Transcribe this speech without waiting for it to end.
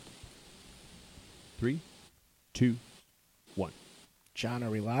3, 2, 1. John,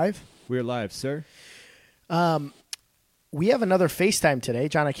 are we live? We're live, sir. We have another FaceTime today.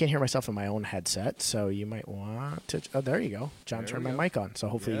 John, I can't hear myself in my own headset, so you might want to... Oh, there you go. John turned my mic on, so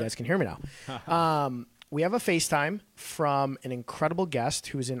hopefully you guys can hear me now. We have a FaceTime from an incredible guest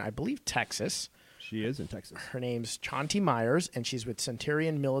who's in, I believe, Texas. She is in Texas. Her name's Chanti Myers, and she's with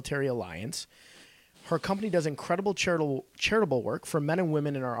Centurion Military Alliance. Her company does incredible charitable work for men and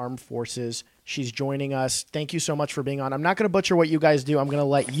women in our armed forces. She's joining us. Thank you so much for being on. I'm not going to butcher what you guys do. I'm going to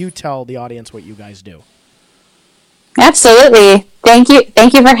let you tell the audience what you guys do. Absolutely. Thank you.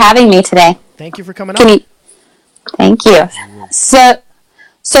 Thank you for having me today. Thank you for coming on. Thank you. So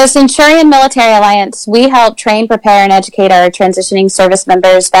Centurion Military Alliance, we help train, prepare, and educate our transitioning service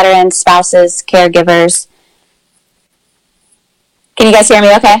members, veterans, spouses, caregivers. Can you guys hear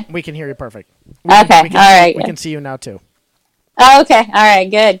me okay? We can hear you perfect. All right. We can see you now, too. Oh, okay. All right.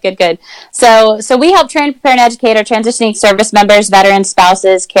 Good. So we help train, prepare, and educate our transitioning service members, veterans,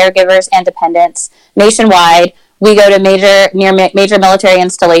 spouses, caregivers, and dependents nationwide. We go to major military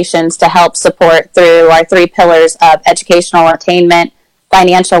installations to help support through our 3 pillars of educational attainment,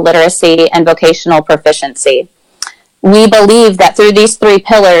 financial literacy, and vocational proficiency. We believe that through these 3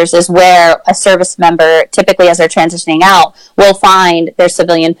 pillars is where a service member, typically as they're transitioning out, will find their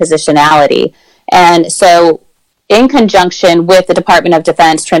civilian positionality. And so in conjunction with the Department of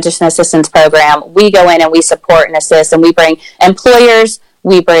Defense Transition Assistance Program, we go in and we support and assist, and we bring employers,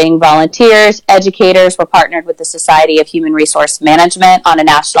 we bring volunteers, educators. We're partnered with the Society of Human Resource Management on a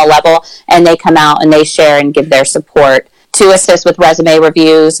national level, and they come out and they share and give their support to assist with resume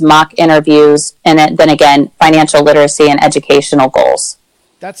reviews, mock interviews, and then again, financial literacy and educational goals.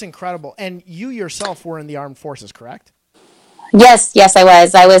 That's incredible. And you yourself were in the armed forces, correct? Yes, I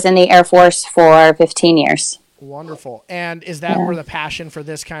was. I was in the Air Force for 15 years. Wonderful. And is that where the passion for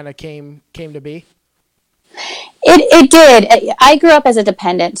this kind of came to be? It did. I grew up as a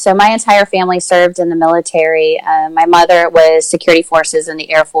dependent, so my entire family served in the military. My mother was security forces in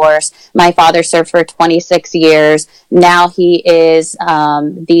the Air Force. My father served for 26 years. Now he is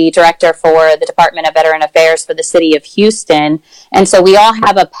the director for the Department of Veteran Affairs for the city of Houston. And so we all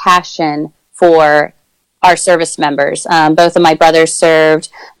have a passion for our service members. Both of my brothers served,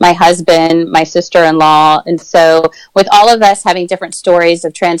 my husband, my sister-in-law. And so with all of us having different stories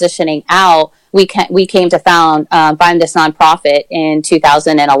of transitioning out, we came to found this nonprofit in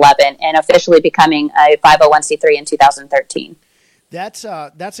 2011 and officially becoming a 501c3 in 2013.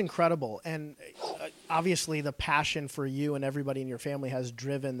 That's incredible. And obviously the passion for you and everybody in your family has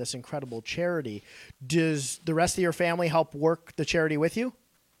driven this incredible charity. Does the rest of your family help work the charity with you?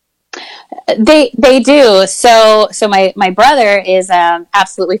 They do. So my brother is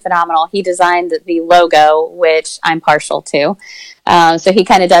absolutely phenomenal. He designed the logo, which I'm partial to. So he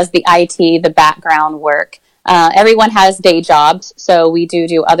kind of does the IT, the background work. Everyone has day jobs, so we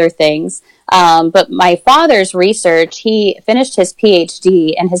do other things. But my father's research, he finished his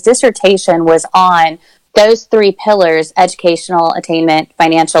PhD, and his dissertation was on those 3 pillars: educational attainment,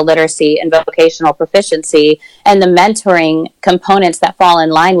 financial literacy, and vocational proficiency, and the mentoring components that fall in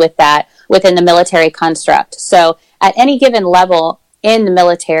line with that within the military construct. So at any given level in the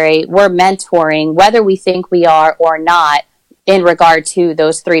military, we're mentoring, whether we think we are or not, in regard to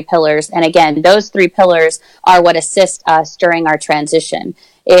those 3 pillars. And again, those 3 pillars are what assist us during our transition.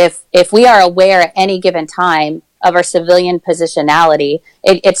 If we are aware at any given time of our civilian positionality,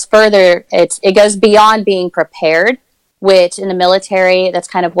 it goes beyond being prepared, which in the military, that's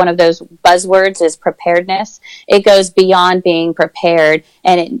kind of one of those buzzwords, is preparedness. It goes beyond being prepared,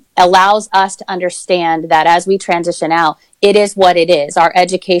 and it allows us to understand that as we transition out, it is what it is. Our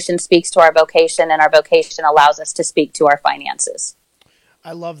education speaks to our vocation, and our vocation allows us to speak to our finances.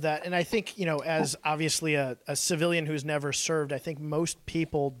 I love that. And I think, as obviously a civilian who's never served, I think most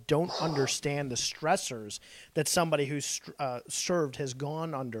people don't understand the stressors that somebody who's served has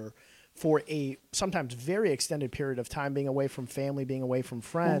gone under for a sometimes very extended period of time, being away from family, being away from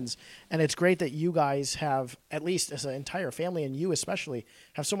friends. And it's great that you guys have, at least as an entire family, and you especially,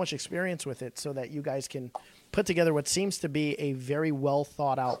 have so much experience with it so that you guys can put together what seems to be a very well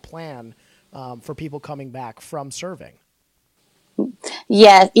thought out plan for people coming back from serving.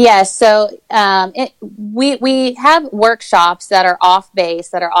 Yeah. So we have workshops that are off base,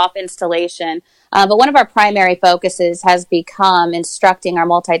 that are off installation. But one of our primary focuses has become instructing our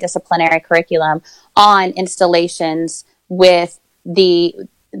multidisciplinary curriculum on installations with the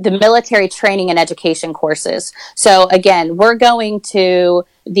military training and education courses. So again, we're going to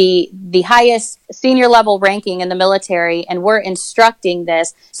the highest senior level ranking in the military, and we're instructing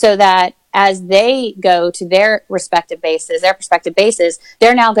this so that as they go to their respective bases,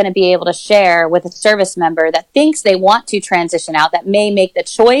 they're now going to be able to share with a service member that thinks they want to transition out, that may make the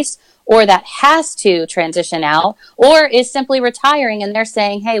choice, or that has to transition out, or is simply retiring and they're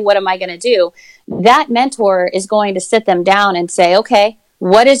saying, hey, what am I going to do? That mentor is going to sit them down and say, okay,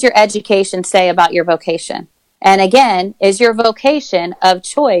 what does your education say about your vocation? And again, is your vocation of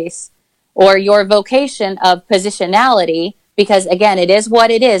choice or your vocation of positionality? Because again, it is what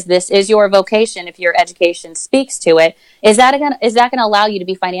it is. This is your vocation. If your education speaks to it, is that going to allow you to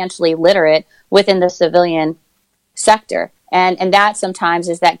be financially literate within the civilian sector? And that sometimes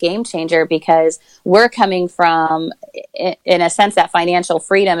is that game changer, because we're coming from, in a sense, that financial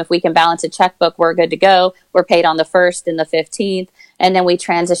freedom. If we can balance a checkbook, we're good to go. We're paid on the 1st and the 15th, and then we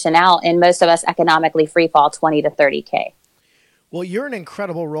transition out, and most of us economically free fall 20 to 30K. Well, you're an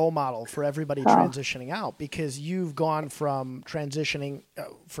incredible role model for everybody transitioning out, because you've gone from transitioning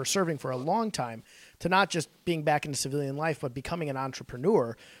for serving for a long time to not just being back into civilian life, but becoming an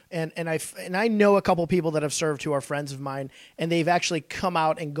entrepreneur. And I know a couple people that have served who are friends of mine, and they've actually come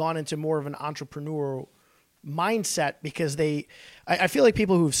out and gone into more of an entrepreneurial mindset, because I feel like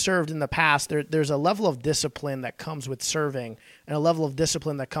people who've served in the past, there's a level of discipline that comes with serving, and a level of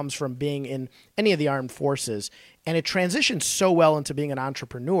discipline that comes from being in any of the armed forces. And it transitions so well into being an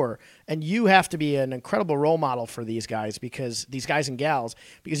entrepreneur. And you have to be an incredible role model for these guys and gals,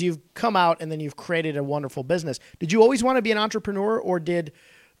 because you've come out and then you've created a wonderful business. Did you always want to be an entrepreneur, or did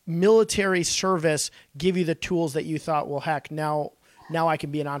military service give you the tools that you thought, well, heck, now I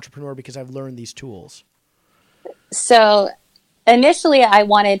can be an entrepreneur because I've learned these tools? So initially I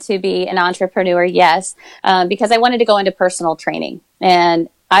wanted to be an entrepreneur, yes, because I wanted to go into personal training. And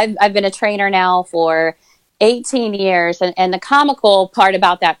I've been a trainer now for 18 years. And the comical part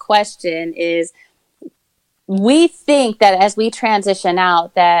about that question is, we think that as we transition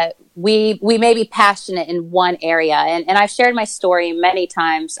out, that we may be passionate in one area. And I've shared my story many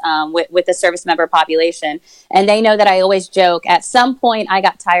times with the service member population. And they know that I always joke, at some point I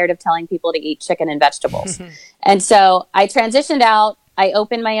got tired of telling people to eat chicken and vegetables. And so I transitioned out, I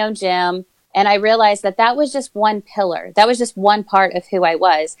opened my own gym, and I realized that was just one pillar. That was just one part of who I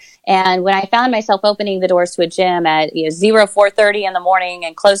was. And when I found myself opening the doors to a gym at 4:30 in the morning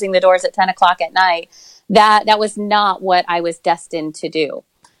and closing the doors at 10 o'clock at night, that was not what I was destined to do.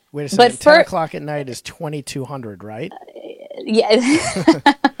 Wait a second, 10 o'clock at night is 2200, right?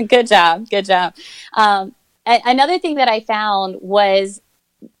 Yeah. Good job. Another thing that I found was,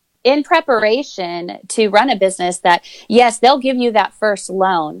 in preparation to run a business, that yes, they'll give you that first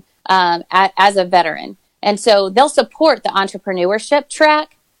loan as a veteran. And so they'll support the entrepreneurship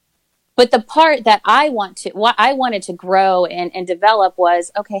track. But the part that what I wanted to grow and develop was,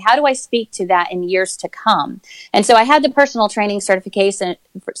 okay, how do I speak to that in years to come? And so I had the personal training certifications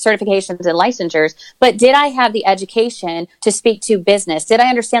and licensures, but did I have the education to speak to business? Did I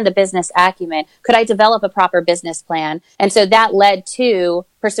understand the business acumen? Could I develop a proper business plan? And so that led to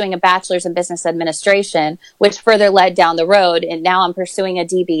pursuing a bachelor's in business administration, which further led down the road. And now I'm pursuing a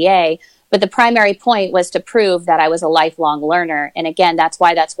DBA. But the primary point was to prove that I was a lifelong learner. And again, that's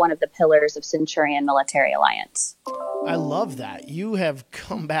why that's one of the pillars of Centurion Military Alliance. I love that. You have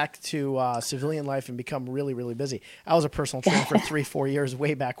come back to civilian life and become really, really busy. I was a personal trainer for 3-4 years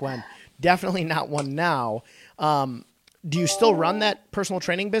way back when. Definitely not one now. Do you still run that personal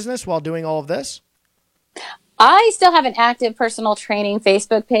training business while doing all of this? I still have an active personal training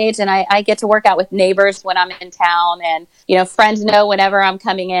Facebook page, and I get to work out with neighbors when I'm in town, and friends know whenever I'm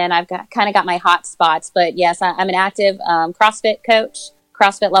coming in. I've kind of got my hot spots, but yes, I'm an active CrossFit coach,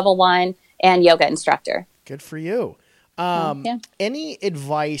 CrossFit level 1, and yoga instructor. Good for you. Yeah. Any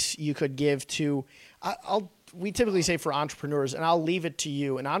advice you could give to? We typically say for entrepreneurs, and I'll leave it to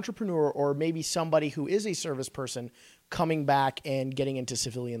you, an entrepreneur or maybe somebody who is a service person coming back and getting into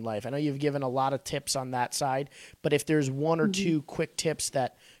civilian life. I know you've given a lot of tips on that side, but if there's one or two quick tips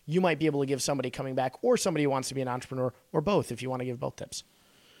that you might be able to give somebody coming back, or somebody who wants to be an entrepreneur, or both, if you want to give both tips.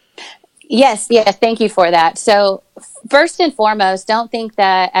 Yes, thank you for that. So first and foremost, don't think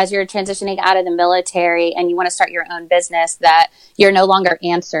that as you're transitioning out of the military and you want to start your own business that you're no longer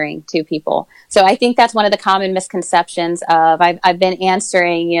answering to people. So I think that's one of the common misconceptions of I've been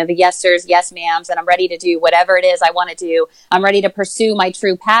answering, the yes sirs, yes ma'ams, and I'm ready to do whatever it is I want to do. I'm ready to pursue my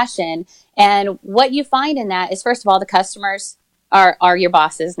true passion. And what you find in that is, first of all, the customers are your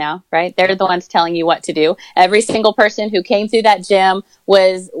bosses now, right? They're the ones telling you what to do. Every single person who came through that gym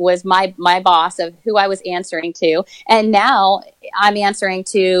was my boss of who I was answering to. And now I'm answering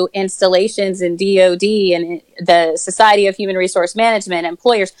to installations and DOD and the Society of Human Resource Management,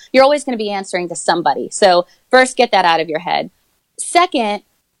 employers. You're always going to be answering to somebody. So first, get that out of your head. Second,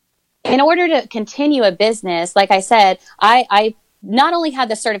 in order to continue a business, like I said, I not only had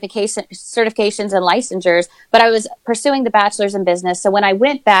the certifications and licensures, but I was pursuing the bachelor's in business. So when I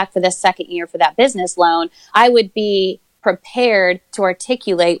went back for the second year for that business loan, I would be prepared to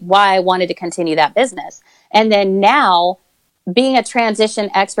articulate why I wanted to continue that business. And then now, being a transition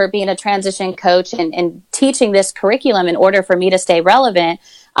expert, being a transition coach, and teaching this curriculum in order for me to stay relevant,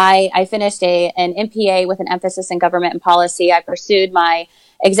 I finished an MPA with an emphasis in government and policy. I pursued my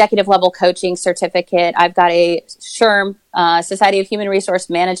executive level coaching certificate. I've got a SHRM, Society of Human Resource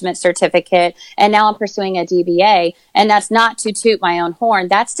Management certificate, and now I'm pursuing a DBA. And that's not to toot my own horn.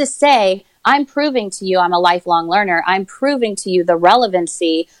 That's to say, I'm proving to you I'm a lifelong learner. I'm proving to you the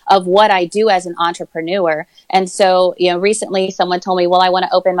relevancy of what I do as an entrepreneur. And so, recently someone told me, well, I want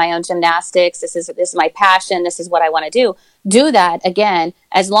to open my own gymnastics. This is my passion. This is what I want to do. Do that again,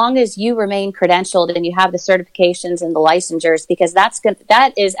 as long as you remain credentialed and you have the certifications and the licensures, because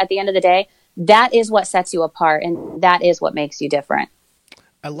that is, at the end of the day, that is what sets you apart. And that is what makes you different.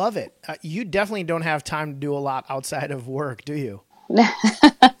 I love it. You definitely don't have time to do a lot outside of work, do you?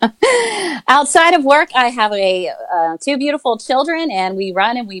 Outside of work, I have two beautiful children, and we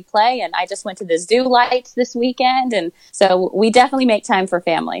run and we play. And I just went to the zoo lights this weekend, and so we definitely make time for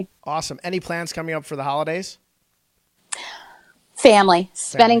family. Awesome. Any plans coming up for the holidays? Family,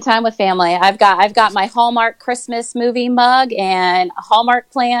 spending time with family. I've got my Hallmark Christmas movie mug and a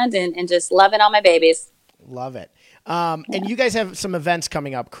Hallmark planned, and just loving on my babies. Love it. And you guys have some events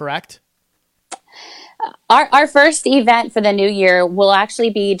coming up, correct? Our first event for the new year will actually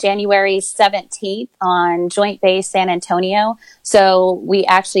be January 17th on Joint Base San Antonio. So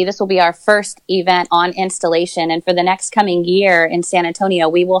this will be our first event on installation. And for the next coming year in San Antonio,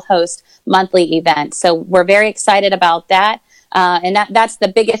 we will host monthly events. So we're very excited about that. And that's the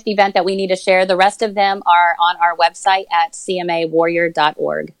biggest event that we need to share. The rest of them are on our website at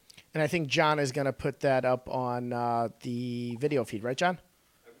cmawarrior.org. And I think John is going to put that up on the video feed, right, John?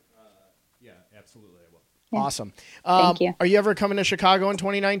 Yeah, absolutely. I will. Yeah. Awesome. Thank you. Are you ever coming to Chicago in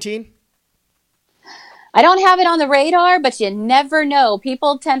 2019? I don't have it on the radar, but you never know.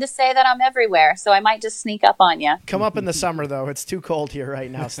 People tend to say that I'm everywhere, so I might just sneak up on you. Come up in the summer, though. It's too cold here right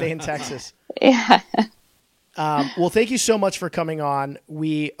now. Stay in Texas. Yeah. Well, thank you so much for coming on.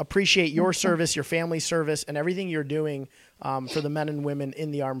 We appreciate your service, your family's service, and everything you're doing for the men and women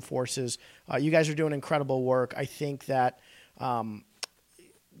in the armed forces. You guys are doing incredible work. I think that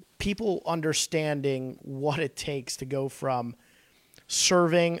people understanding what it takes to go from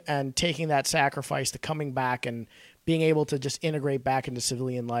serving and taking that sacrifice to coming back and being able to just integrate back into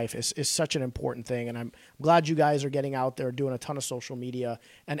civilian life is such an important thing. And I'm glad you guys are getting out there doing a ton of social media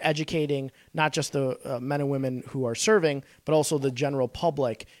and educating not just the men and women who are serving, but also the general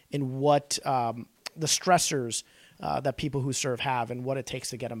public in what the stressors that people who serve have and what it takes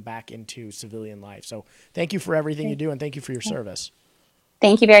to get them back into civilian life. So thank you for everything you do, and thank you for your service.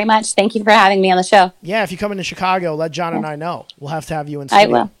 Thank you very much. Thank you for having me on the show. Yeah, if you come into Chicago, let John and I know. We'll have to have you in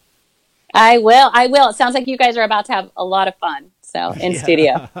studio. I will. It sounds like you guys are about to have a lot of fun. So in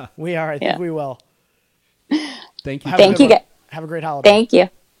studio. We are. I think we will. Thank you. Thank you. Have a great holiday. Thank you.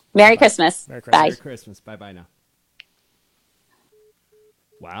 Merry Christmas. Merry Christmas. Bye. Merry Christmas. Bye-bye now.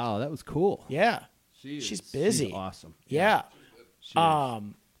 Wow, that was cool. Yeah. She's busy. She's awesome. Yeah. She is.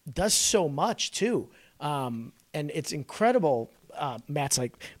 Does so much too. And it's incredible. Matt's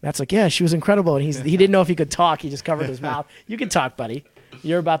like, yeah, she was incredible. And he didn't know if he could talk. He just covered his mouth. You can talk, buddy.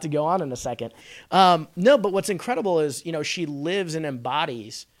 You're about to go on in a second. No, but what's incredible is, she lives and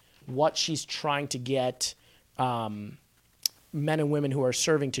embodies what she's trying to get men and women who are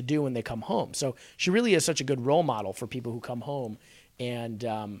serving to do when they come home. So she really is such a good role model for people who come home and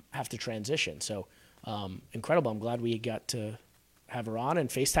have to transition. So incredible. I'm glad we got to have her on, and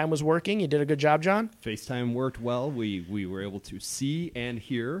FaceTime was working. You did a good job, John. FaceTime worked well. We were able to see and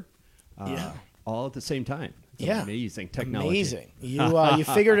hear all at the same time. It's amazing technology. Amazing. You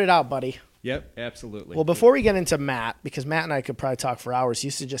figured it out, buddy. Yep, absolutely. Well, before we get into Matt, because Matt and I could probably talk for hours, he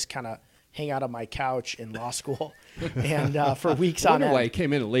used to just kind of hang out on my couch in law school and for weeks on end. I wonder why he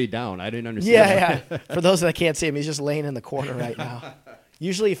came in and laid down. I didn't understand. Yeah. For those that can't see him, he's just laying in the corner right now.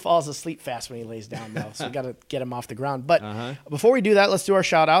 Usually he falls asleep fast when he lays down, though, so we got to get him off the ground. But before we do that, let's do our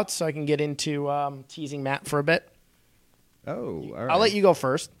shout-outs so I can get into teasing Matt for a bit. Oh, all right. I'll let you go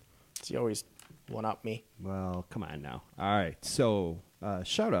first. So you always one-up me. Well, come on now. All right, so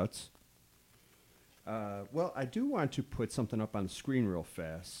shout-outs. Well, I do want to put something up on the screen real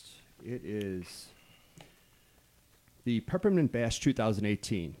fast. It is the Peppermint Bash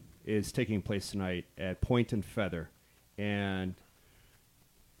 2018 is taking place tonight at Point and Feather, and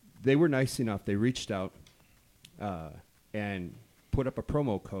they were nice enough. They reached out and put up a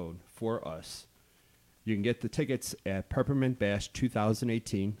promo code for us. You can get the tickets at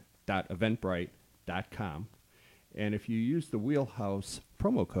peppermintbash2018.eventbrite.com. And if you use the Wheelhouse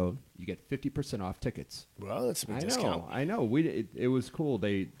promo code, you get 50% off tickets. Well, that's a big discount. I know. It was cool.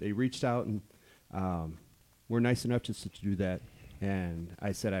 They reached out and were nice enough just to do that. And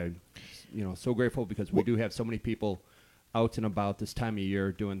I said so grateful because we do have so many people out and about this time of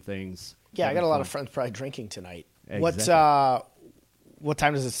year doing things. Yeah, I got a lot of friends probably drinking tonight. Exactly. What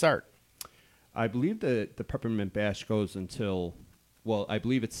time does it start? I believe the Peppermint Bash goes until, I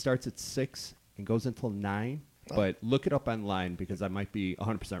believe it starts at 6 and goes until 9. But look it up online because I might be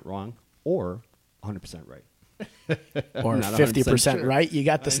 100% wrong or 100% right. Or 50% sure. Right. You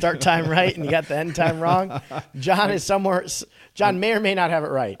got the start time right and you got the end time wrong. John is somewhere. John may or may not have it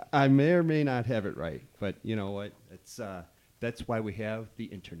right. I may or may not have it right. But you know what? That's why we have the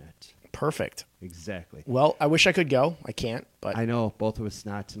internet. Perfect. Exactly. Well, I wish I could go. I can't. But I know both of us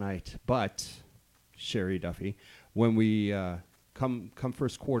not tonight. But Sherry Duffy, when we come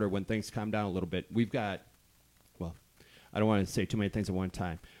first quarter, when things calm down a little bit, we've got. I don't want to say too many things at one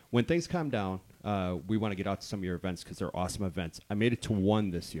time. When things calm down, we want to get out to some of your events because they're awesome events. I made it to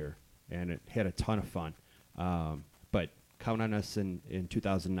one this year, and it had a ton of fun. But count on us in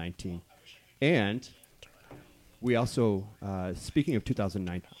 2019. And we also, speaking of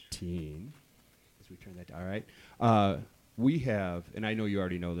 2019, as we turn that down, all right, we have, and I know you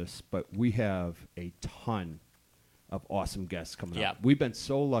already know this, but we have a ton of awesome guests coming up. We've been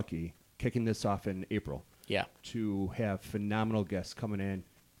so lucky kicking this off in April. Yeah. To have phenomenal guests coming in,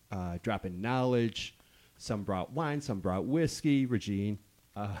 dropping knowledge. Some brought wine, some brought whiskey, Regine.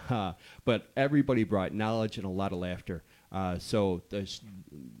 But everybody brought knowledge and a lot of laughter. So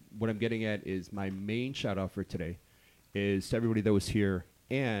what I'm getting at is my main shout out for today is to everybody that was here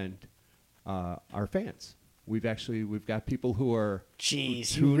and our fans. We've got people who are.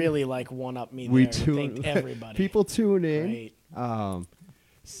 Jeez, you really one up me there. Thank everybody. People tune in. Great.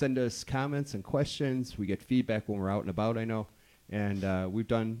 Send us comments and questions. We get feedback when we're out and about, I know. And we've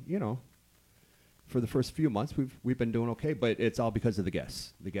done, for the first few months, we've been doing okay. But it's all because of the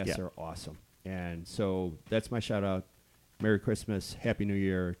guests. The guests are awesome. And so that's my shout-out. Merry Christmas. Happy New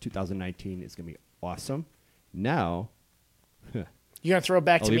Year. 2019 is going to be awesome. Now... You're going to throw it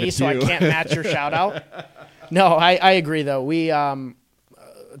back to me so I can't match your shout-out? No, I agree, though.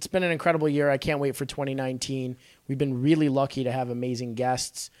 It's been an incredible year. I can't wait for 2019. We've been really lucky to have amazing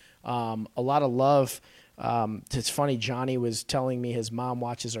guests. A lot of love. It's funny, Johnny was telling me his mom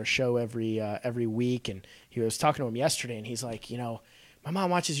watches our show every week, and he was talking to him yesterday, and he's like, my mom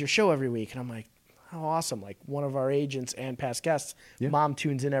watches your show every week. And I'm like, how awesome. Like one of our agents and past guests, mom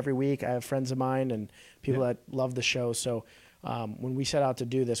tunes in every week. I have friends of mine and people that love the show. So when we set out to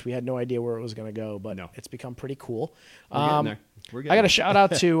do this, we had no idea where it was going to go, but it's become pretty cool. We're getting there. I got a shout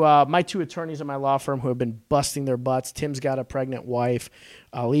out to my two attorneys at my law firm who have been busting their butts. Tim's got a pregnant wife.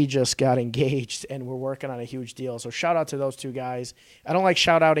 Ali just got engaged, and we're working on a huge deal. So shout out to those two guys. I don't like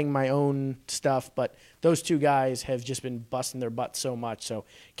shout outing my own stuff, but those two guys have just been busting their butts so much. So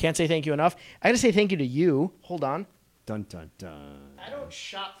can't say thank you enough. I got to say thank you to you. Hold on. Dun, dun, dun. I don't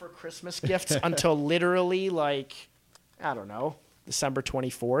shop for Christmas gifts until literally I don't know, December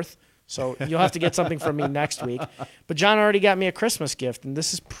 24th. So you'll have to get something from me next week. But John already got me a Christmas gift, and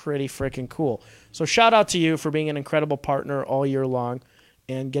this is pretty freaking cool. So shout out to you for being an incredible partner all year long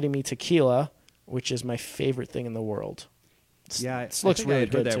and getting me tequila, which is my favorite thing in the world. It looks really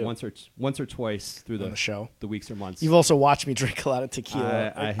good, that too. once or twice through the show, the weeks or months. You've also watched me drink a lot of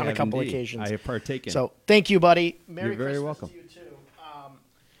tequila on a couple occasions. I have partaken. So thank you, buddy. You're very welcome. To you too.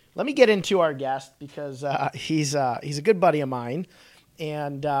 Let me get into our guest because he's a good buddy of mine,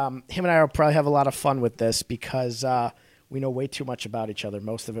 and him and I will probably have a lot of fun with this because we know way too much about each other.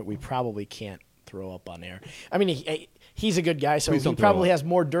 Most of it we probably can't throw up on air. I mean, he's a good guy, so he probably has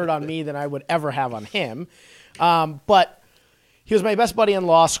more dirt on me than I would ever have on him. But he was my best buddy in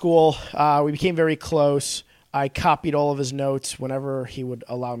law school. We became very close. I copied all of his notes whenever he would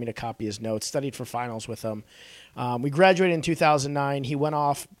allow me to copy his notes, studied for finals with him. We graduated in 2009. He went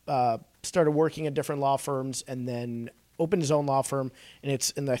off, started working at different law firms, and then opened his own law firm. And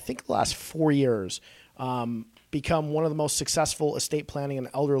it's in, I think, the last 4 years, become one of the most successful estate planning and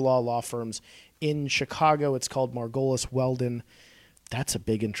elder law firms in Chicago. It's called Margolis Weldon. That's a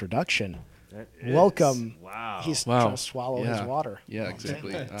big introduction. Welcome. Wow. He's trying to swallow his water. Yeah,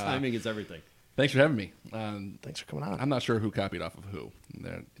 exactly. Timing is everything. Thanks for having me. Thanks for coming on. I'm not sure who copied off of who.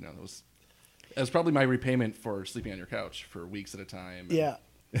 It was probably my repayment for sleeping on your couch for weeks at a time. Yeah.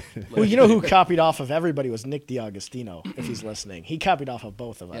 Well, you know who copied off of everybody was Nick DiAgostino, if he's listening. He copied off of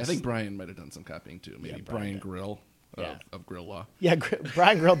both of us. Yeah, I think Brian might have done some copying too. Maybe Brian Grill. Yeah. of grill law. Yeah,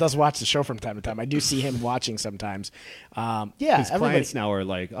 Brian Grill does watch the show from time to time. I do see him watching sometimes. Yeah, His everybody. clients now are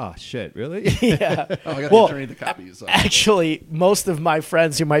like, oh shit, really? Yeah. Oh, I got Well, the attorney the copies. Actually, most of my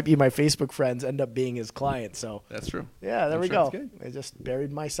friends who might be my Facebook friends end up being his clients. So That's true. yeah, there I'm we sure go. that's good. I just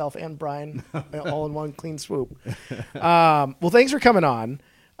buried myself and Brian all in one clean swoop. Well, thanks for coming on.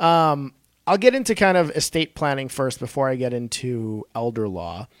 I'll get into kind of estate planning first before I get into elder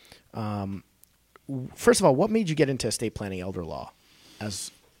law. First of all, what made you get into estate planning, elder law,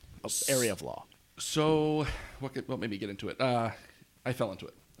 as an area of law? So what made me get into it? I fell into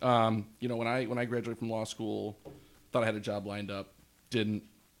it. When I graduated from law school, thought I had a job lined up, didn't.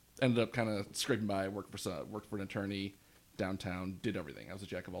 Ended up kind of scraping by. Worked for an attorney downtown. Did everything. I was a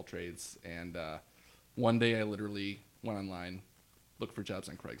jack of all trades. And one day I literally went online, looked for jobs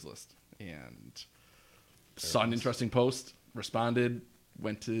on Craigslist, and saw an interesting post. Responded.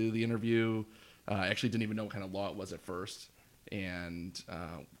 Went to the interview. Actually didn't even know what kind of law it was at first. And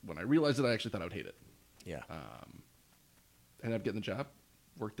when I realized it, I actually thought I would hate it. Yeah. Ended up getting the job.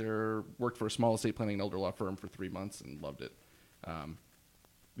 Worked for a small estate planning and elder law firm for 3 months and loved it.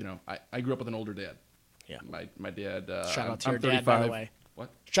 I grew up with an older dad. Yeah. My dad. Shout out to I'm your dad, by the 35. way. What?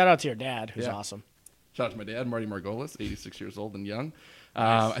 Shout out to your dad, who's Yeah. awesome. Shout out to my dad, Marty Margolis, 86 years old and young.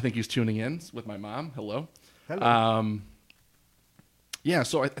 I think he's tuning in with my mom. Hello. Hello. Yeah,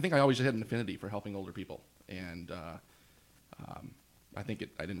 so I think I always had an affinity for helping older people, and I think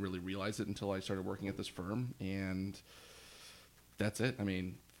I didn't really realize it until I started working at this firm, and that's it. I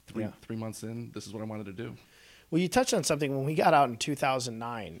mean, three months in, this is what I wanted to do. Well, you touched on something when we got out in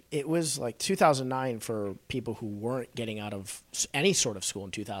 2009. It was like 2009 for people who weren't getting out of any sort of school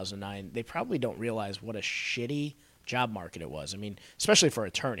in 2009. They probably don't realize what a shitty job market it was. I mean, especially for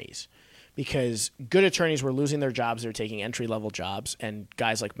attorneys, because good attorneys were losing their jobs. They were taking entry-level jobs, and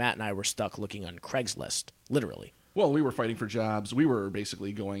guys like Matt and I were stuck looking on Craigslist, literally. Well, we were fighting for jobs. We were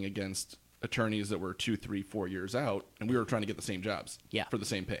basically going against attorneys that were 2, 3, 4 years out, and we were trying to get the same jobs for the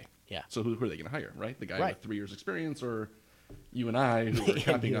same pay. Yeah. So who are they going to hire, right? The guy Right. with 3 years experience, or you and I who were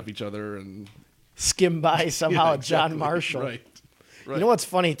copying off each other and Skim by somehow Yeah, at John exactly. Marshall. Right. You know what's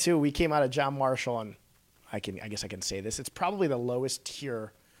funny too? We came out of John Marshall, and I guess I can say this. It's probably the lowest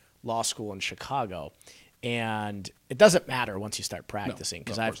tier law school in Chicago, and it doesn't matter once you start practicing,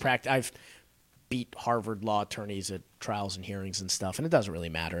 because no, of course I've beat Harvard law attorneys at trials and hearings and stuff, and it doesn't really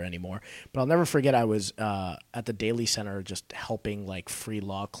matter anymore. But I'll never forget, I was at the Daily Center just helping like free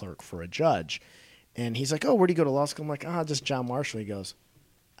law clerk for a judge, and he's like, "Oh, where do you go to law school?" I'm like, "Just John Marshall." He goes,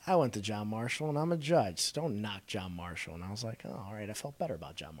 "I went to John Marshall, and I'm a judge. So don't knock John Marshall." And I was like, "Oh, all right." I felt better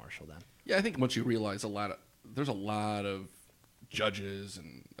about John Marshall then. Yeah, I think once you realize there's a lot of judges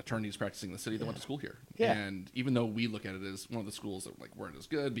and attorneys practicing in the city that went to school here. Yeah. And even though we look at it as one of the schools that weren't as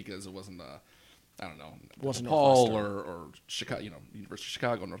good because it wasn't Wasn't Paul Northwestern. or Chicago, University of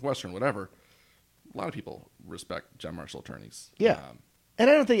Chicago, Northwestern, whatever. A lot of people respect John Marshall attorneys. Yeah. And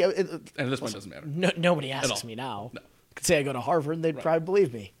I don't think And at this point, it doesn't matter. nobody asks all. me now. No. I could say I go to Harvard, and they'd probably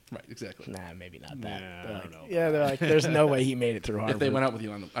believe me. Right, exactly. Nah, maybe not that. Nah, They're I like, don't know. yeah, they're like, there's no way he made it through Harvard. If they went out with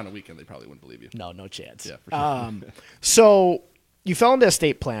you on a weekend, they probably wouldn't believe you. No chance. Yeah, for sure. So you fell into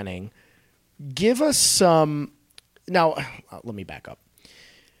estate planning. Give us some. Now, let me back up.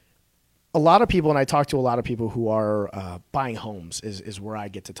 A lot of people, and I talk to a lot of people who are buying homes, is where I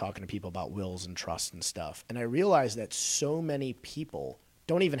get to talking to people about wills and trusts and stuff. And I realize that so many people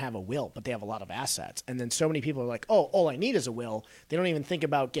don't even have a will, but they have a lot of assets. And then so many people are like, oh, all I need is a will. They don't even think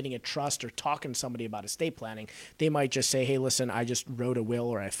about getting a trust or talking to somebody about estate planning. They might just say, hey, listen, I just wrote a will,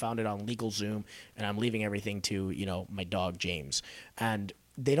 or I found it on LegalZoom, and I'm leaving everything to, my dog, James. And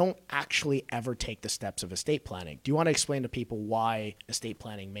they don't actually ever take the steps of estate planning. Do you want to explain to people why estate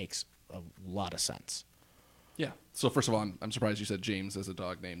planning makes a lot of sense? Yeah. So first of all, I'm surprised you said James as a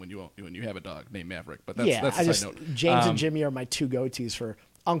dog name when you have a dog named Maverick. But that's a side note. James and Jimmy are my two go-tos for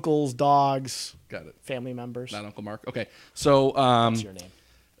uncles, dogs, Got it. family members. Not Uncle Mark. Okay. So What's your name?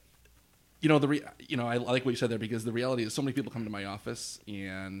 I like what you said there, because the reality is so many people come to my office,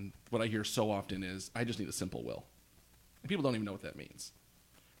 and what I hear so often is, I just need a simple will. And people don't even know what that means,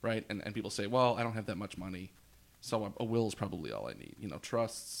 right? And people say, well, I don't have that much money, so a will is probably all I need.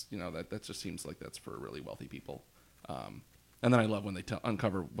 Trusts, that just seems like that's for really wealthy people. And then I love when they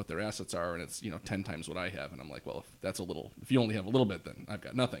uncover what their assets are, and it's 10 times what I have, and I'm like, well, if you only have a little bit, then I've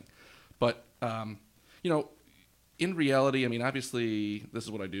got nothing. But in reality, I mean, obviously, this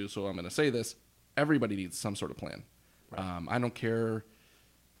is what I do, so I'm going to say this: everybody needs some sort of plan. Right. I don't care,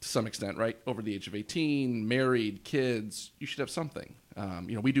 to some extent, right? Over the age of 18, married, kids, you should have something.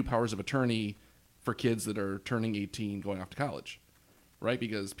 We do powers of attorney for kids that are turning 18, going off to college. right?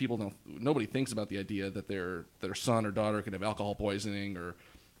 Because nobody thinks about the idea that their son or daughter could have alcohol poisoning or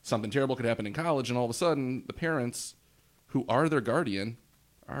something terrible could happen in college, and all of a sudden the parents who are their guardian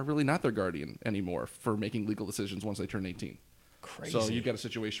are really not their guardian anymore for making legal decisions once they turn 18. Crazy. So you've got a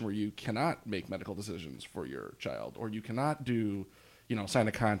situation where you cannot make medical decisions for your child, or you cannot sign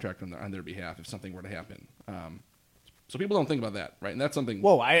a contract on their behalf if something were to happen. So people don't think about that, right? And that's something.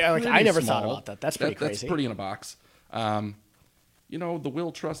 Whoa, I pretty never small. thought about that. That's pretty crazy. That's pretty in a box. The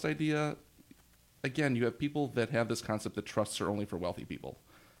will trust idea. Again, you have people that have this concept that trusts are only for wealthy people,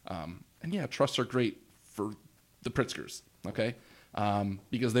 and yeah, trusts are great for the Pritzkers, okay,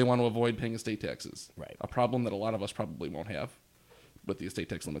 because they want to avoid paying estate taxes. Right. A problem that a lot of us probably won't have, with the estate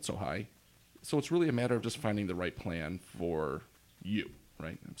tax limit so high. So it's really a matter of just finding the right plan for you,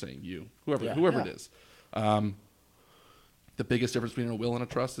 right? I'm saying you, whoever it is. The biggest difference between a will and a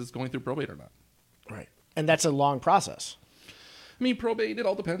trust is going through probate or not. Right. And that's a long process. I mean, probate, it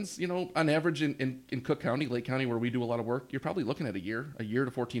all depends. On average in Cook County, Lake County, where we do a lot of work, you're probably looking at a year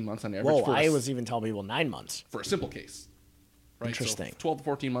to 14 months on average. Whoa, I was even telling people 9 months. For a simple case. Right? Interesting. So 12 to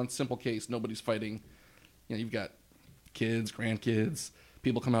 14 months, simple case, nobody's fighting. You've got kids, grandkids,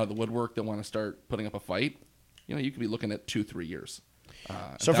 people come out of the woodwork that want to start putting up a fight. You could be looking at 2-3 years.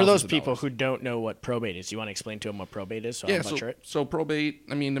 So for those people who don't know what probate is, you want to explain to them what probate is? So probate,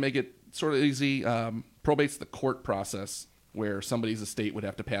 to make it sort of easy, probate's the court process where somebody's estate would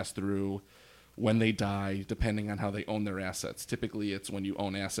have to pass through when they die, depending on how they own their assets. Typically, it's when you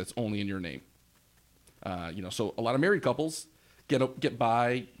own assets only in your name. So a lot of married couples get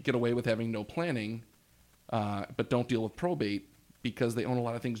away with having no planning, but don't deal with probate because they own a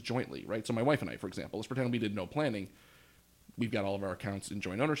lot of things jointly, right? So my wife and I, for example, let's pretend we did no planning. We've got all of our accounts in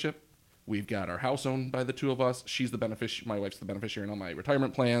joint ownership. We've got our house owned by the two of us. My wife's the beneficiary in all my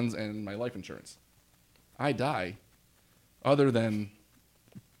retirement plans and my life insurance. I die, other than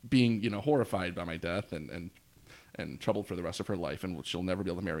being, horrified by my death and troubled for the rest of her life, and she'll never be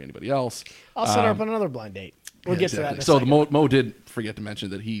able to marry anybody else. I'll set her up on another blind date. We'll get to that in a second. Mo did forget to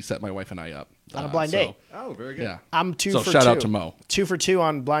mention that he set my wife and I up on a blind date. Oh, very good. Yeah. I'm 2 for 2. Shout out to Mo. 2 for 2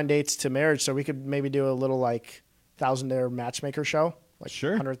 on blind dates to marriage, so we could maybe do a little thousandaire matchmaker show.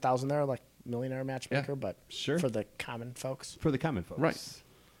 Sure. 100,000 there, millionaire matchmaker, but sure. For the common folks. For the common folks.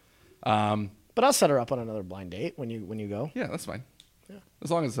 Right. But I'll set her up on another blind date when you go. Yeah, that's fine. Yeah.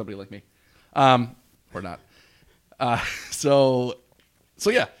 As long as it's somebody like me. Or not.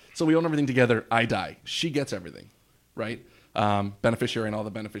 So we own everything together. I die. She gets everything, right? Beneficiary and all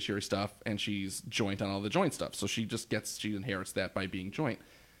the beneficiary stuff, and she's joint on all the joint stuff. So she inherits that by being joint.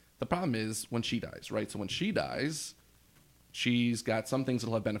 The problem is when she dies, right? So when she dies, she's got some things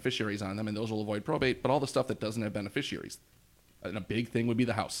that'll have beneficiaries on them, and those will avoid probate, but all the stuff that doesn't have beneficiaries. And a big thing would be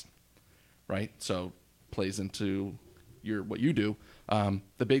the house, right? So plays into what you do.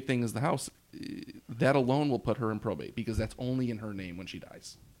 The big thing is the house. That alone will put her in probate because that's only in her name when she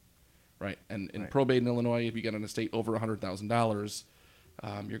dies, right? And in probate in Illinois, if you get an estate over $100,000,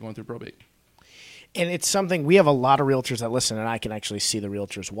 you're going through probate. And it's something, we have a lot of realtors that listen, and I can actually see the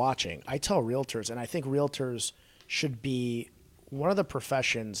realtors watching. I tell realtors, and I think realtors should be one of the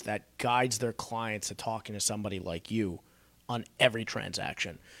professions that guides their clients to talking to somebody like you on every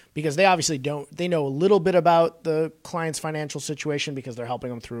transaction, because they obviously they know a little bit about the client's financial situation because they're helping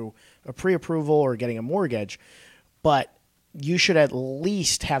them through a pre-approval or getting a mortgage, but you should at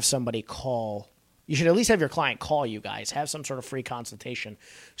least have somebody call. You should at least have your client call you guys, have some sort of free consultation.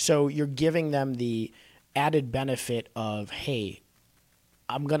 So you're giving them the added benefit of, hey,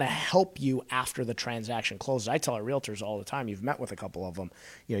 I'm going to help you after the transaction closes. I tell our realtors all the time, you've met with a couple of them,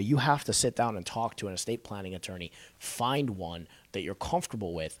 you have to sit down and talk to an estate planning attorney, find one that you're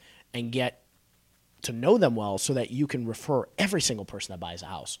comfortable with, and get to know them well so that you can refer every single person that buys a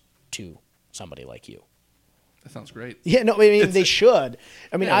house to somebody like you. That sounds great. Yeah, no, they should.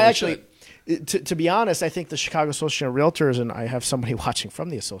 Yeah, I actually, to be honest, I think the Chicago Association of Realtors, and I have somebody watching from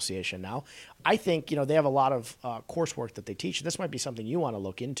the association now, I think, they have a lot of coursework that they teach. This might be something you want to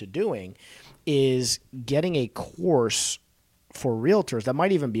look into doing, is getting a course for realtors that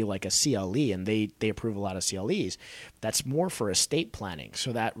might even be like a CLE, and they approve a lot of CLEs. That's more for estate planning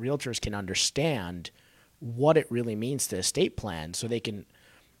so that realtors can understand what it really means to estate plan so they can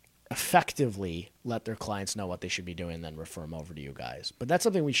effectively let their clients know what they should be doing and then refer them over to you guys. But that's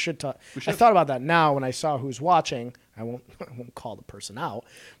something we should talk. I thought about that now when I saw who's watching. I won't call the person out.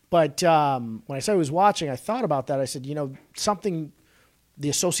 But when I saw who was watching, I thought about that. I said, something the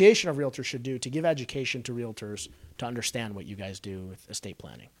Association of Realtors should do to give education to realtors to understand what you guys do with estate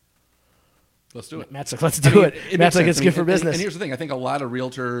planning. Let's do it. Matt's like, let's do it. Matt's like, it's good for business. And here's the thing. I think a lot of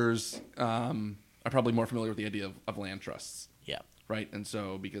realtors are probably more familiar with the idea of land trusts. Yeah. right? And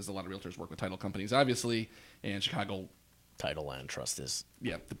so because a lot of realtors work with title companies, obviously, and Chicago, Title Land Trust is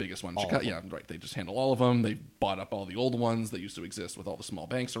yeah, the biggest one. All Chicago, of yeah, right. They just handle all of them. They bought up all the old ones that used to exist with all the small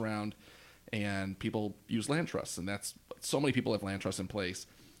banks around, and people use land trusts, and that's so many people have land trusts in place.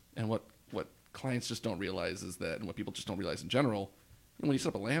 And what clients just don't realize is that, and what people just don't realize in general, when you set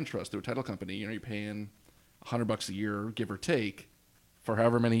up a land trust through a title company, you're paying $100 a year, give or take, for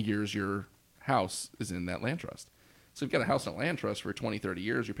however many years your house is in that land trust. So if you've got a house in a land trust for 20, 30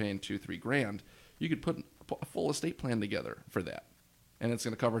 years, you're paying $2,000-3,000. You could put a full estate plan together for that. And it's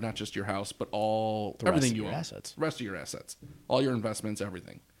going to cover not just your house, but everything you own. Assets. The rest of your assets. All your investments,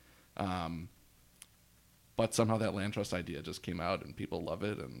 everything. But somehow that land trust idea just came out and people love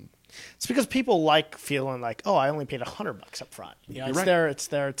it. And It's because people like feeling like, oh, I only paid $100 up front. You know, You're it's right. there. It's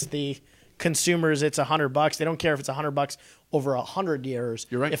there. It's the consumers. It's $100. They don't care if it's $100 over 100 years.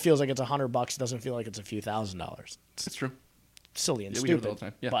 You're right. It feels like it's $100. It doesn't feel like it's a few $1,000s. it's true. Silly and Yeah, we hear it stupid, all the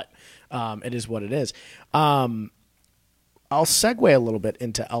time. Yeah. but it is what it is. I'll segue a little bit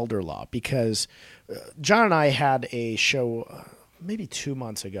into elder law because John and I had a show maybe 2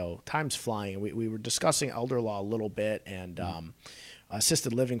 months ago. Time's flying. We were discussing elder law a little bit and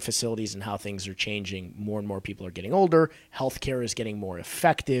assisted living facilities and how things are changing. More and more people are getting older. Healthcare is getting more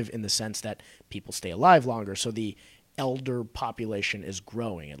effective in the sense that people stay alive longer. So the elder population is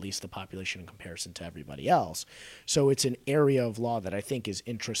growing, at least the population in comparison to everybody else. So it's an area of law that I think is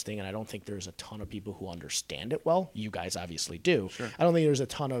interesting, and I don't think there's a ton of people who understand it well. You guys obviously do. Sure. I don't think there's a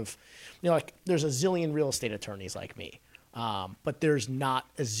ton of, like there's a zillion real estate attorneys like me, but there's not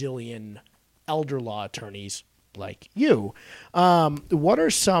a zillion elder law attorneys like you. What are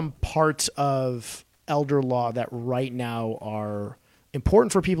some parts of elder law that right now are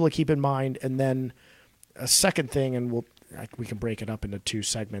important for people to keep in mind? And then a second thing, and we can break it up into 2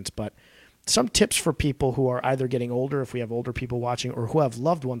 segments, but some tips for people who are either getting older, if we have older people watching, or who have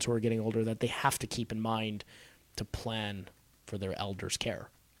loved ones who are getting older that they have to keep in mind to plan for their elders' care.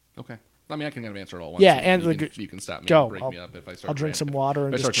 Okay. I mean, I can kind of answer it all once. Yeah, and and you can stop me go. and break me up if I start. I'll drink to some rant. water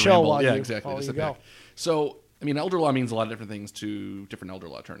and If I just start to chill ramble. while yeah, you, exactly. while Just you sit go. back. So, I mean, elder law means a lot of different things to different elder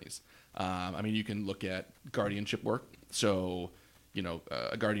law attorneys. I mean, you can look at guardianship work. So,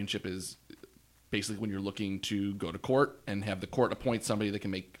 a guardianship is basically when you're looking to go to court and have the court appoint somebody that can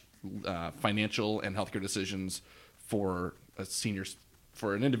make financial and healthcare decisions for a senior,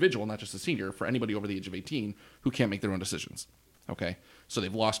 for an individual, not just a senior, for anybody over the age of 18 who can't make their own decisions. Okay, so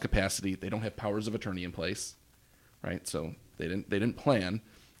they've lost capacity. They don't have powers of attorney in place, right? So they didn't plan,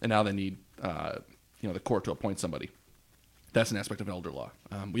 and now they need the court to appoint somebody. That's an aspect of elder law.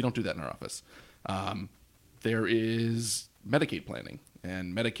 We don't do that in our office. There is Medicaid planning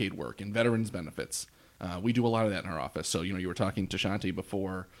and Medicaid work and veterans benefits. We do a lot of that in our office. So, you were talking to Shanti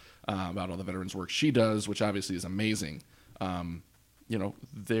before about all the veterans work she does, which obviously is amazing. There's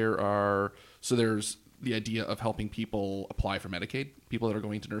the idea of helping people apply for Medicaid, people that are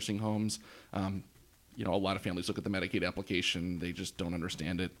going to nursing homes. A lot of families look at the Medicaid application. They just don't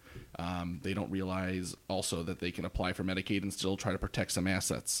understand it. They don't realize also that they can apply for Medicaid and still try to protect some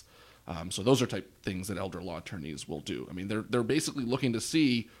assets. So those are type things that elder law attorneys will do. I mean, they're basically looking to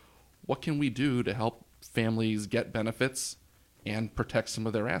see what can we do to help families get benefits and protect some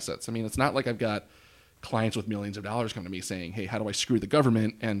of their assets. I mean, it's not like I've got clients with millions of dollars come to me saying, hey, how do I screw the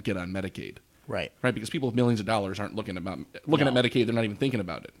government and get on Medicaid? Right. Right, because people with millions of dollars aren't looking at Medicaid. They're not even thinking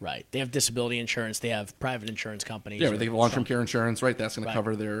about it. Right. They have disability insurance. They have private insurance companies. Yeah, they have long-term care insurance, right? That's going Right. to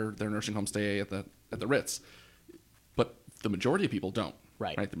cover their nursing home stay at the Ritz. But the majority of people don't.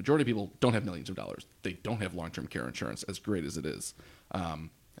 Right. The majority of people don't have millions of dollars. They don't have long-term care insurance, as great as it is.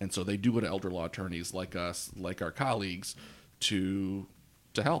 And so they do go to elder law attorneys like us, like our colleagues, to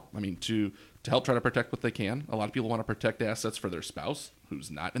help. I mean, to help try to protect what they can. A lot of people want to protect assets for their spouse who's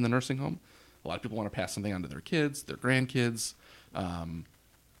not in the nursing home. A lot of people want to pass something on to their kids, their grandkids.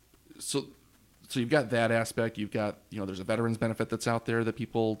 So you've got that aspect. You've got, there's a veterans benefit that's out there that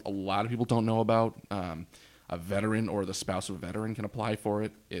a lot of people don't know about. A veteran or the spouse of a veteran can apply for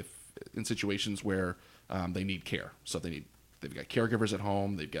it if in situations where they need care. So they've got caregivers at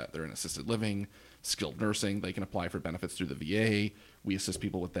home. They're in assisted living, skilled nursing. They can apply for benefits through the VA. We assist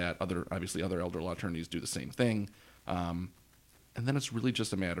people with that. Other elder law attorneys do the same thing. And then it's really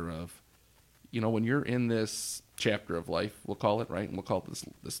just a matter of, when you're in this chapter of life, we'll call it, right? And we'll call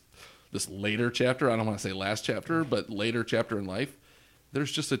it this later chapter. I don't want to say last chapter, but later chapter in life. There's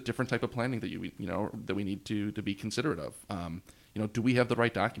just a different type of planning that that we need to be considerate of. Do we have the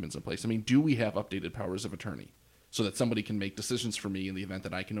right documents in place? I mean, do we have updated powers of attorney so that somebody can make decisions for me in the event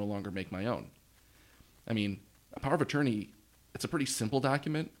that I can no longer make my own? I mean, a power of attorney, it's a pretty simple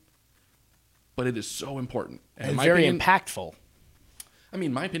document, but it is so important. And very impactful. I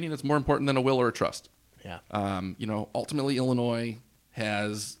mean, my opinion, it's more important than a will or a trust. Yeah. Ultimately, Illinois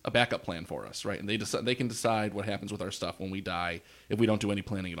has a backup plan for us, right? And they can decide what happens with our stuff when we die if we don't do any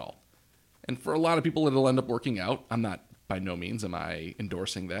planning at all. And for a lot of people, it'll end up working out. I'm not, by no means am I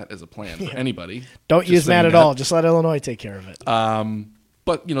endorsing that as a plan for anybody. Don't Just use that saying at all. Just let Illinois take care of it.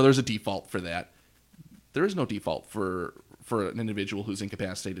 But there's a default for that. There is no default for an individual who's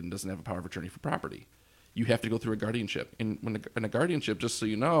incapacitated and doesn't have a power of attorney for property. You have to go through a guardianship. And in a guardianship, just so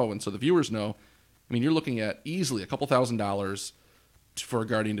you know, and so the viewers know, I mean, you're looking at easily a couple $1,000s for a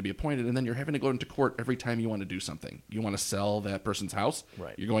guardian to be appointed, and then you're having to go into court every time you want to do something. You want to sell that person's house,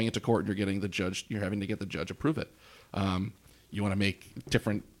 right? You're going into court, and you're having to get the judge approve it. You want to make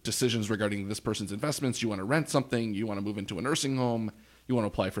different decisions regarding this person's investments. You want to rent something. You want to move into a nursing home. You want to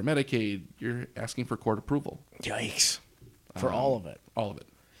apply for Medicaid. You're asking for court approval. Yikes. For all of it. All of it.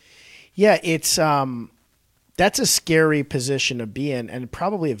 Yeah, it's that's a scary position to be in, and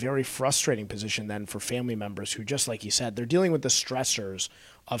probably a very frustrating position then for family members who, just like you said, they're dealing with the stressors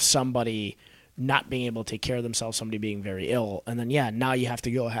of somebody not being able to take care of themselves, somebody being very ill, and then now you have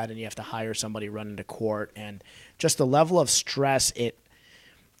to go ahead and you have to hire somebody, run into court, and just the level of stress it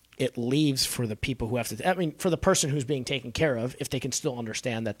leaves for the people who have to. I mean, for the person who's being taken care of, if they can still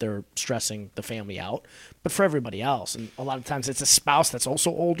understand that they're stressing the family out, but for everybody else, and a lot of times it's a spouse that's also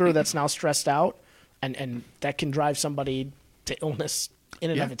older that's now stressed out, and that can drive somebody to illness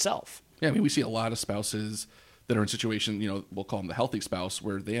in and of itself. Yeah, I mean, we see a lot of spouses that are in situations, we'll call them the healthy spouse,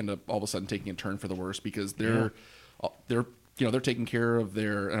 where they end up all of a sudden taking a turn for the worse because they're taking care of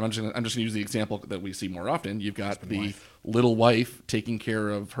their. And I'm just going to use the example that we see more often. You've got the little wife taking care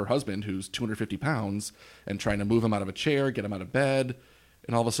of her husband who's 250 pounds and trying to move him out of a chair, get him out of bed,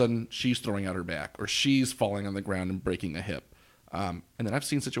 and all of a sudden she's throwing out her back or she's falling on the ground and breaking a hip. And then I've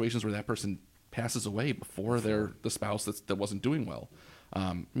seen situations where that person passes away before they're the spouse that wasn't doing well.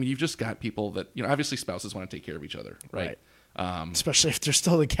 I mean, you've just got people that, obviously spouses want to take care of each other, right? Especially if they're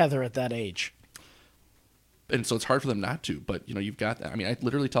still together at that age. And so it's hard for them not to, but you've got that. I mean, I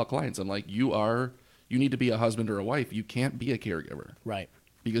literally tell clients, I'm like, you need to be a husband or a wife. You can't be a caregiver. Right.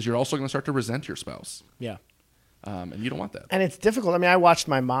 Because you're also going to start to resent your spouse. Yeah. And you don't want that. And it's difficult. I mean, I watched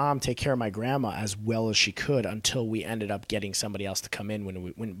my mom take care of my grandma as well as she could until we ended up getting somebody else to come in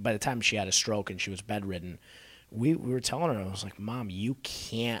when by the time she had a stroke and she was bedridden. We were telling her, I was like, Mom, you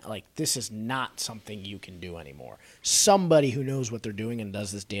can't, this is not something you can do anymore. Somebody who knows what they're doing and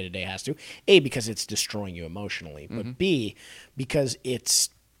does this day to day has to. A, because it's destroying you emotionally, but B, because it's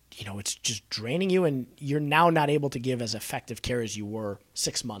just draining you, and you're now not able to give as effective care as you were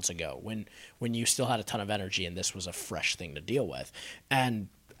 6 months ago when you still had a ton of energy and this was a fresh thing to deal with. And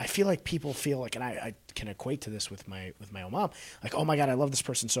I feel like people feel like, and I can equate to this with my own mom, like, oh my God, I love this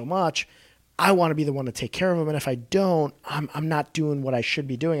person so much. I want to be the one to take care of them, and if I don't, I'm not doing what I should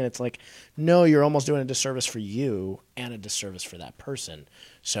be doing. And it's like, no, you're almost doing a disservice for you and a disservice for that person.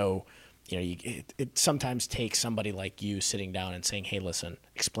 So, it sometimes takes somebody like you sitting down and saying, hey, listen,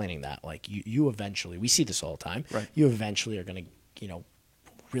 explaining that. Like, you eventually, we see this all the time. Right. You eventually are going to,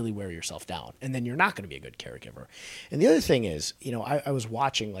 really wear yourself down, and then you're not going to be a good caregiver. And the other thing is, I was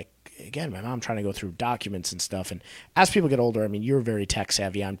watching, again, my mom trying to go through documents and stuff. And as people get older, I mean, you're very tech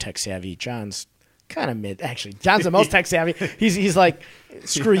savvy. I'm tech savvy. John's kind of mid. Actually, John's the most tech savvy. He's like,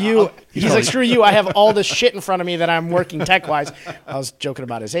 screw you. He's like, screw you. I have all this shit in front of me that I'm working tech wise. I was joking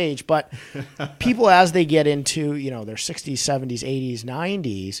about his age, but people as they get into their 60s, 70s, 80s,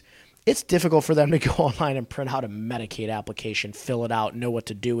 90s. It's difficult for them to go online and print out a Medicaid application, fill it out, know what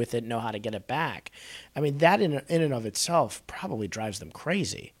to do with it, know how to get it back. I mean, that in and of itself probably drives them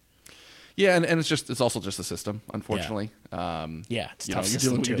crazy. Yeah, and it's also just the system, unfortunately. Yeah, it's tough you're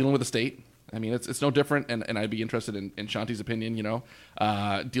system dealing with the state. I mean, it's no different, and I'd be interested in Shanti's opinion,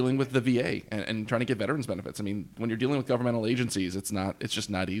 dealing with the VA and trying to get veterans benefits. I mean, when you're dealing with governmental agencies, it's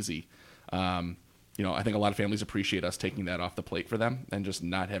just not easy. I think a lot of families appreciate us taking that off the plate for them and just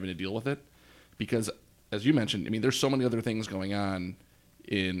not having to deal with it. Because, as you mentioned, I mean, there's so many other things going on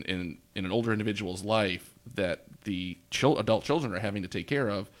in an older individual's life that the adult children are having to take care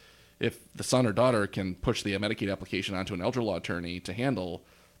of. If the son or daughter can push the Medicaid application onto an elder law attorney to handle,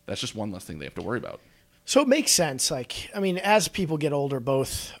 that's just one less thing they have to worry about. So it makes sense. As people get older,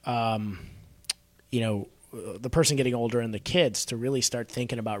 both, the person getting older and the kids, to really start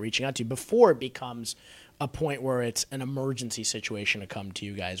thinking about reaching out to you before it becomes a point where it's an emergency situation to come to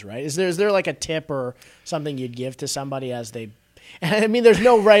you guys, right? Is there like a tip or something you'd give to somebody as they And I mean, there's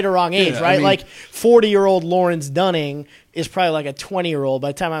no right or wrong age, Yeah, I right? mean- Like 40-year-old Lawrence Dunning is probably like a 20-year-old. By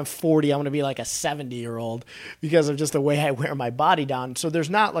the time I'm 40, I'm going to be like a 70-year-old because of just the way I wear my body down. So there's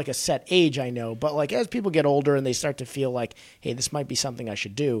not like a set age, I know. But like as people get older and they start to feel like, hey, this might be something I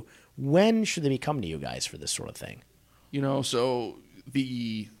should do, when should they be coming to you guys for this sort of thing? So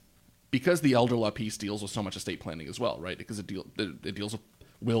because the elder law piece deals with so much estate planning as well, right? Because it deals with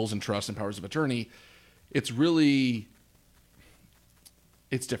wills and trusts and powers of attorney. It's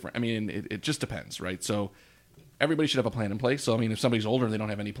different. I mean, it just depends, right? So everybody should have a plan in place. So I mean, if somebody's older and they don't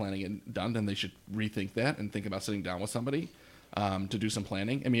have any planning done, then they should rethink that and think about sitting down with somebody to do some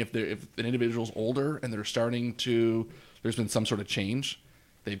planning. I mean, if an individual's older and there's been some sort of change.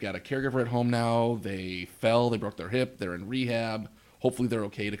 They've got a caregiver at home now. They fell. They broke their hip. They're in rehab. Hopefully, they're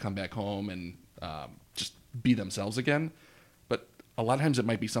okay to come back home and just be themselves again. But a lot of times, it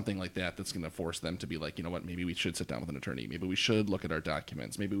might be something like that that's going to force them to be like, you know what? Maybe we should sit down with an attorney. Maybe we should look at our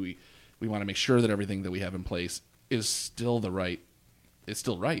documents. Maybe we want to make sure that everything that we have in place is still right.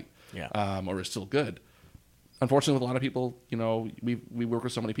 Yeah. Or is still good. Unfortunately, with a lot of people, we work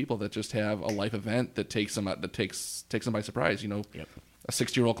with so many people that just have a life event that takes them by surprise. Yep. A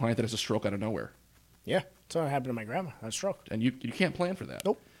 60-year-old client that has a stroke out of nowhere. Yeah. That's what happened to my grandma. I had a stroke. And you can't plan for that.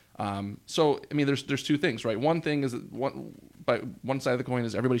 Nope. So I mean, there's two things, right? One thing is that one side of the coin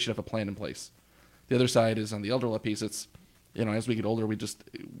is everybody should have a plan in place. The other side is on the elder law piece. It's as we get older,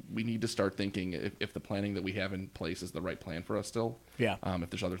 we need to start thinking if the planning that we have in place is the right plan for us still. Yeah.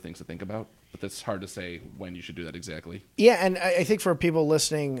 If there's other things to think about, but that's hard to say when you should do that exactly. Yeah, and I think for people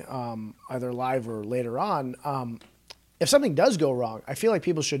listening, either live or later on, if something does go wrong, I feel like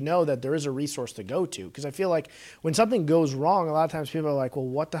people should know that there is a resource to go to. Because I feel like when something goes wrong, a lot of times people are like, well,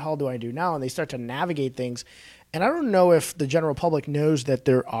 what the hell do I do now? And they start to navigate things. And I don't know if the general public knows that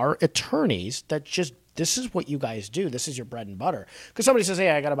there are attorneys that just, this is what you guys do. This is your bread and butter. Because somebody says, hey,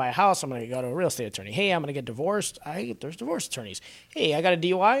 I got to buy a house. I'm going to go to a real estate attorney. Hey, I'm going to get divorced. There's divorce attorneys. Hey, I got a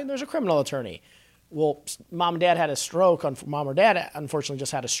DUI. There's a criminal attorney. Well, mom and dad had a stroke. Mom or dad, unfortunately,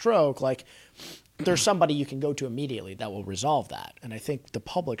 just had a stroke. Like, there's somebody you can go to immediately that will resolve that. And I think the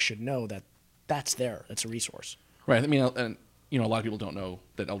public should know that that's there. It's a resource. Right. I mean, and a lot of people don't know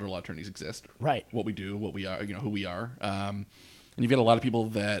that elder law attorneys exist. Right. What we do, what we are, who we are. And you've got a lot of people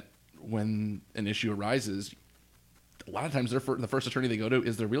that when an issue arises, a lot of times the first attorney they go to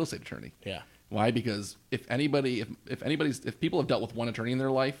is their real estate attorney. Yeah. Why? Because if people have dealt with one attorney in their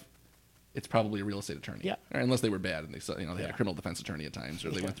life, it's probably a real estate attorney. Yeah. Or unless they were bad and they had a criminal defense attorney at times,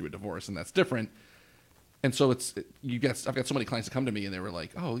 or they went through a divorce, and that's different. And so I've got so many clients that come to me and they were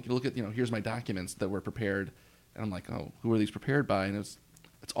like, oh, you look at, here's my documents that were prepared. And I'm like, oh, who are these prepared by? And it's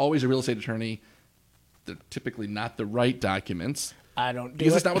always a real estate attorney. They're typically not the right documents. I don't do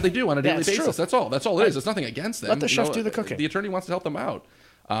Because it. it's not what they do on a daily it's basis. true. That's all. That's all it is. It's nothing against them. Let the chef do the cooking. The attorney wants to help them out.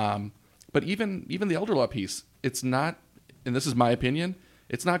 But even the elder law piece, it's not, and this is my opinion,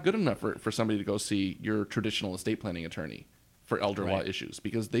 it's not good enough for somebody to go see your traditional estate planning attorney for elder law issues,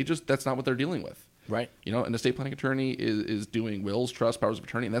 because that's not what they're dealing with. Right. An estate planning attorney is doing wills, trusts, powers of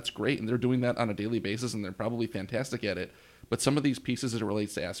attorney, and that's great. And they're doing that on a daily basis, and they're probably fantastic at it. But some of these pieces as it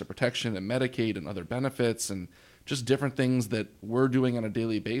relates to asset protection and Medicaid and other benefits and just different things that we're doing on a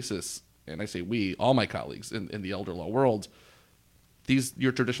daily basis, and I say we, all my colleagues in the elder law world,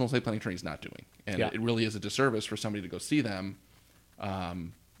 your traditional estate planning attorney is not doing. And it really is a disservice for somebody to go see them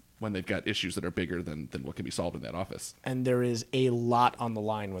when they've got issues that are bigger than what can be solved in that office. And there is a lot on the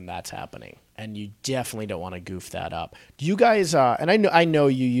line when that's happening, and you definitely don't want to goof that up. Do you guys? And I know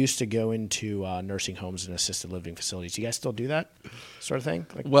you used to go into nursing homes and assisted living facilities. Do you guys still do that sort of thing?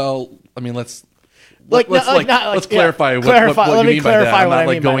 Well, I mean, let's Let clarify what you me mean by that. clarify I'm what not I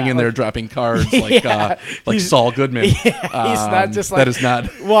like mean by going that. in there dropping cards like Saul Goodman. He's not just like that is not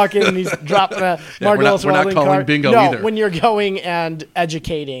walk in and he's dropping a Margolis we're not Welding calling card. bingo no, either. when you're going and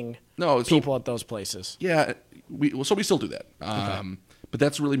educating so- people at those places. Yeah, we still do that. But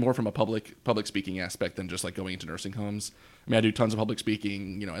that's really more from a public speaking aspect than just like going into nursing homes. I mean, I do tons of public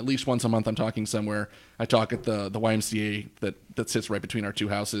speaking. At least once a month I'm talking somewhere. I talk at the YMCA that sits right between our two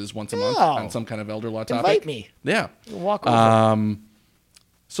houses once a month on some kind of elder law topic. Invite me. Yeah. Walk over.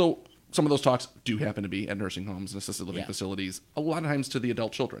 So some of those talks do happen to be at nursing homes and assisted living Yeah. facilities, a lot of times to the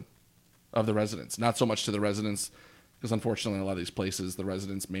adult children of the residents, not so much to the residents, because unfortunately in a lot of these places, the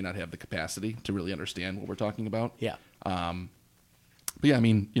residents may not have the capacity to really understand what we're talking about. Yeah. But yeah, I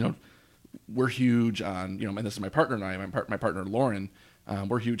mean, we're huge on, and this is my partner and I, my partner Lauren,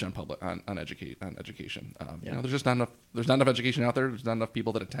 we're huge on education. There's not enough education out there. There's not enough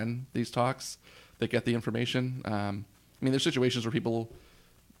people that attend these talks that get the information. I mean, there's situations where people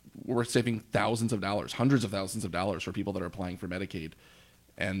we're saving thousands of dollars, hundreds of thousands of dollars for people that are applying for Medicaid,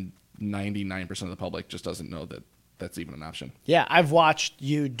 and 99% of the public just doesn't know that that's even an option. Yeah, I've watched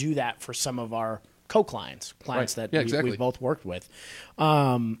you do that for some of our co-clients, clients Right. that Yeah, exactly. we've both worked with.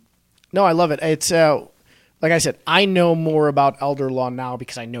 No, I love it. It's like I said, I know more about elder law now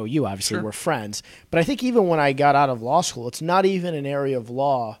because I know you. Obviously, Sure. we're friends. But I think even when I got out of law school, it's not even an area of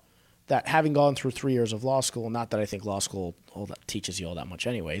law that, having gone through 3 years of law school, not that I think law school all that teaches you all that much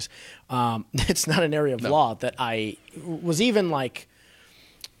anyways, it's not an area of law that I was even like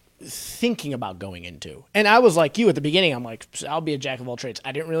thinking about going into. And I was like you at the beginning. I'm like, I'll be a jack of all trades.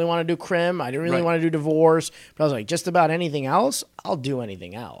 I didn't really want to do crim. I didn't really Right. want to do divorce. But I was like, just about anything else, I'll do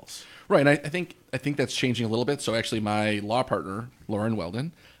anything else. Right, and I think that's changing a little bit. So actually, my law partner, Lauren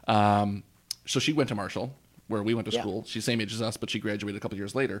Weldon, so she went to Marshall, where we went to Yeah. school. She's the same age as us, but she graduated a couple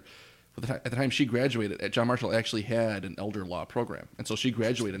years later. At the time she graduated, at John Marshall actually had an elder law program, and so she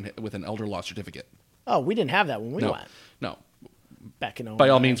graduated with an elder law certificate. Oh, we didn't have that when we went No. back in. By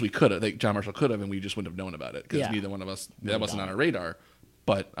all 09. means, we could have. John Marshall could have, and we just wouldn't have known about it because Yeah. neither one of us, that wasn't on our radar.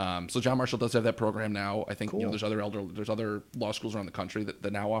 But so John Marshall does have that program now. I think Cool. there's other law schools around the country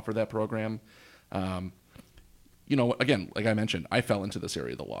that now offer that program. Again, like I mentioned, I fell into this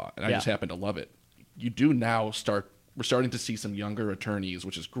area of the law, and I Yeah. just happen to love it. You do now we're starting to see some younger attorneys,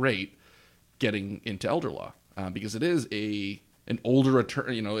 which is great, getting into elder law because it is an older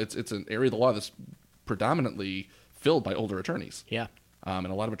attorney. It's an area of the law that's predominantly filled by older attorneys. Yeah. And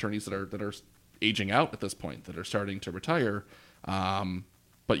a lot of attorneys that are aging out at this point, that are starting to retire.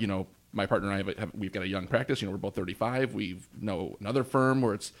 But my partner and I we've got a young practice. We're both 35. We know another firm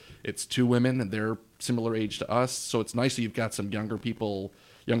where it's 2 women and they're similar age to us. So it's nice that you've got some younger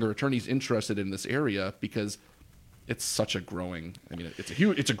attorneys interested in this area because it's such a growing.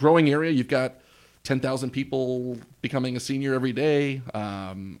 It's a growing area. You've got 10,000 people becoming a senior every day.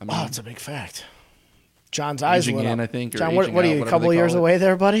 Oh, it's a big fact. John's eyes Aging lit in, up. I think, or John, what aging are out, you? A whatever couple they of years call it. away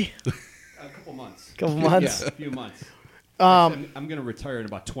there, buddy? A couple months. Couple months. Yeah, a few months. I'm going to retire in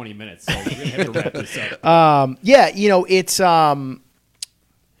about 20 minutes, so we're going to have to wrap this up. Yeah, it's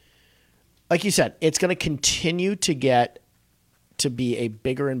like you said, it's going to continue to get to be a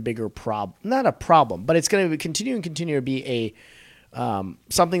bigger and bigger problem. Not a problem, but it's going to continue to be a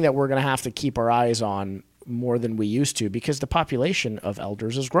something that we're going to have to keep our eyes on more than we used to because the population of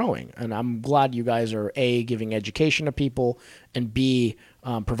elders is growing. And I'm glad you guys are A, giving education to people, and B,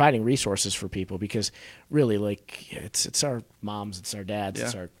 providing resources for people because really, like, it's our moms, it's our dads,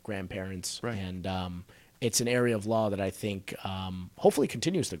 it's Yeah. our grandparents. Right. And it's an area of law that I think hopefully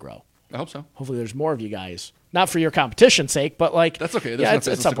continues to grow. I hope so. Hopefully there's more of you guys. Not for your competition's sake, but like... That's okay. There's yeah, enough it's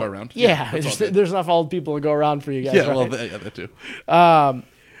business to go somewhat- around. Yeah, Yeah, that's all good. there's enough old people to go around for you guys, Yeah, right? well, that too.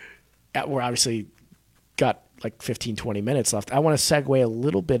 We're obviously got like 15, 20 minutes left. I want to segue a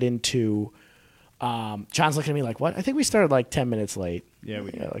little bit into... John's looking at me like, what? I think we started like 10 minutes late. Yeah,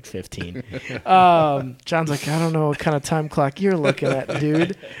 we did. Like 15. John's like, I don't know what kind of time clock you're looking at,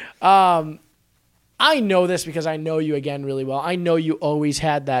 dude. I know this because I know you again really well. I know you always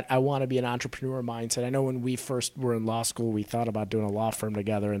had that I want to be an entrepreneur mindset. I know when we first were in law school, we thought about doing a law firm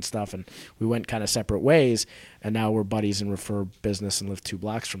together and stuff, and we went kind of separate ways, and now we're buddies and refer business and live 2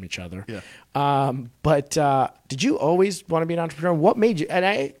 blocks from each other. Yeah. But did you always want to be an entrepreneur? What made you, and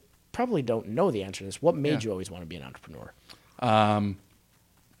I probably don't know the answer to this, what made you always want to be an entrepreneur?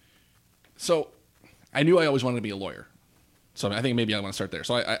 So I knew I always wanted to be a lawyer. So I think maybe I want to start there.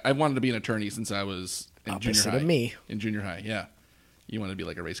 So I wanted to be an attorney since I was in junior Opposite high. of me. In junior high, yeah. You want to be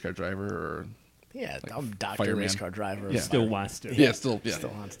like a race car driver or... Yeah, I'm a doctor, fireman. race car driver. Yeah. Still wants to. Yeah, still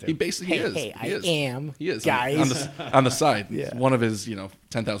wants to. He basically Hey, is. hey, He I is. am, He is. guys. On the side. Yeah. It's one of his,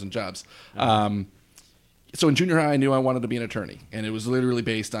 10,000 jobs. So in junior high, I knew I wanted to be an attorney. And it was literally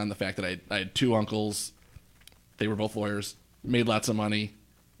based on the fact that I had 2 uncles. They were both lawyers, made lots of money,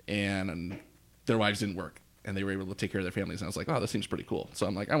 and their wives didn't work. And they were able to take care of their families. And I was like, oh, this seems pretty cool. So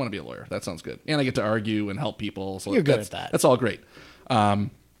I'm like, I want to be a lawyer. That sounds good. And I get to argue and help people. So You're good at that. That's all great.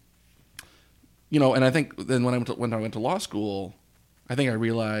 And I think then when I went to law school, I think I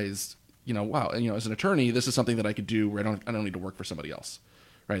realized, wow, as an attorney, this is something that I could do where I don't need to work for somebody else,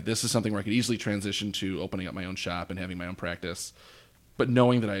 right? This is something where I could easily transition to opening up my own shop and having my own practice, but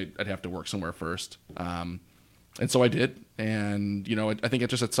knowing that I'd have to work somewhere first. And so I did. And, I think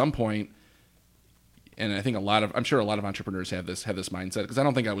it just at some point, and I think I'm sure a lot of entrepreneurs have this mindset, because I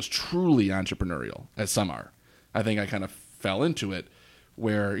don't think I was truly entrepreneurial as some are. I think I kind of fell into it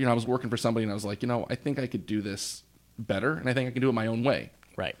where, I was working for somebody and I was like, I think I could do this better and I think I can do it my own way.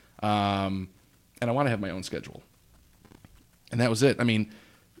 Right. And I want to have my own schedule. And that was it. I mean,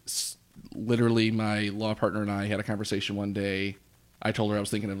 literally my law partner and I had a conversation one day I told her I was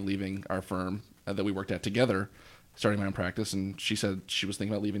thinking of leaving our firm that we worked at together, starting my own practice, and she said she was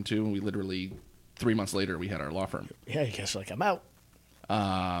thinking about leaving too. And we literally 3 months later we had our law firm. Yeah, you guys are like, I'm out.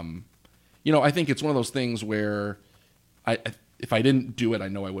 You know, I think it's one of those things where if I didn't do it, I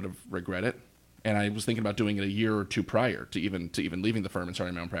know I would have regret it. And I was thinking about doing it a year or two prior to even leaving the firm and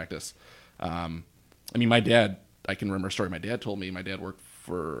starting my own practice. I mean, my dad, I can remember a story my dad told me. My dad worked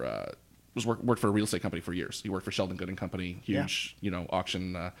for worked for a real estate company for years. He worked for Sheldon Good and Company, huge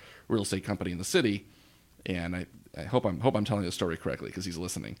auction real estate company in the city. And I hope I'm telling the story correctly because he's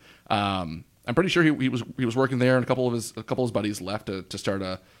listening. I'm pretty sure he was working there, and a couple of his buddies left to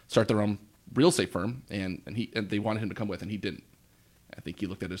start their own real estate firm, and they wanted him to come with, and he didn't. I think he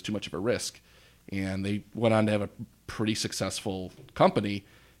looked at it as too much of a risk, and they went on to have a pretty successful company.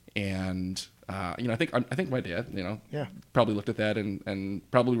 And I think my dad, probably looked at that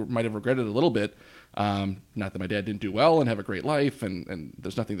and probably might have regretted it a little bit. Not that my dad didn't do well and have a great life, and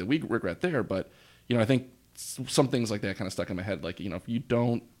there's nothing that we regret there, but I think some things like that kind of stuck in my head. Like, if you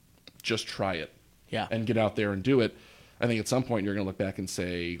don't just try it, and get out there and do it, I think at some point you're going to look back and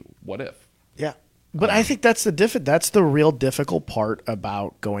say, "What if?" Yeah. But I think that's the real difficult part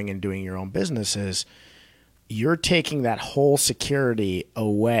about going and doing your own business is you're taking that whole security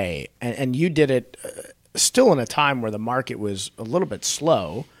away, and you did it still in a time where the market was a little bit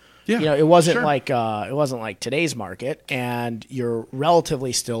slow. Yeah, it wasn't sure. like today's market, and you're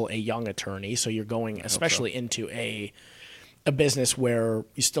relatively still a young attorney, so you're going especially into a business where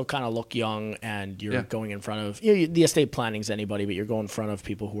you still kind of look young, and you're going in front of the estate planning's anybody, but you're going in front of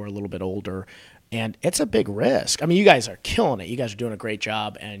people who are a little bit older, and it's a big risk. I mean, you guys are killing it. You guys are doing a great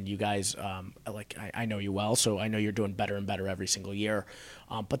job, and you guys I know you well, so I know you're doing better and better every single year.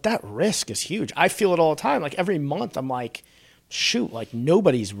 But that risk is huge. I feel it all the time. Like every month, I'm like, shoot, like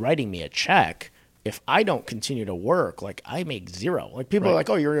nobody's writing me a check if I don't continue to work. Like I make zero. Like people are like,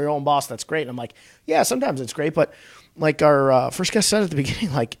 oh, you're your own boss. That's great. And I'm like, yeah, sometimes it's great. But like our first guest said at the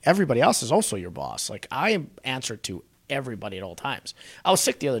beginning, like everybody else is also your boss. Like I answer to everybody at all times. I was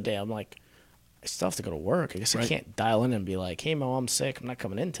sick the other day. I'm like, I still have to go to work. I guess I can't dial in and be like, hey, Mo, I'm sick. I'm not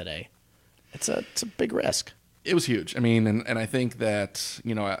coming in today. It's a big risk. It was huge. I mean, and I think that,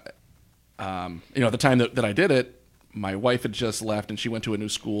 at the time that I did it, my wife had just left, and she went to a new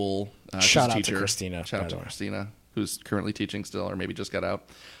school. Shout out teacher. to Christina. Shout out to Christina, who's currently teaching still, or maybe just got out.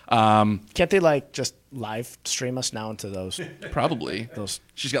 Can't they just live stream us now into those? Probably.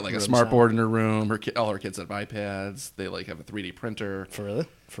 She's got like a smart board in her room. All her kids have iPads. They have a 3D printer. For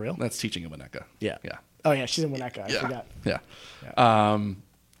real? That's teaching in Winnetka. Yeah. Yeah. Oh yeah, she's in Winnetka. I forgot. Yeah.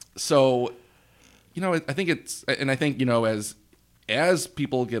 So, I think as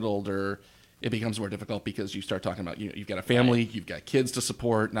people get older, it becomes more difficult because you start talking about, you've got a family, you've got kids to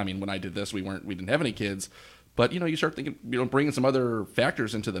support. And I mean, when I did this, we didn't have any kids, but you start thinking, bringing some other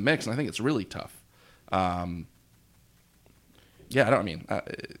factors into the mix. And I think it's really tough. I don't have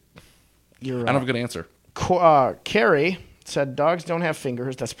a good answer. Carrie said dogs don't have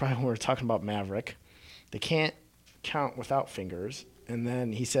fingers. That's probably when we were talking about Maverick. They can't count without fingers. And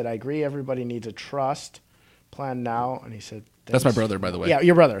then he said, I agree. Everybody needs a trust plan now. And he said, that's my brother, by the way. Yeah,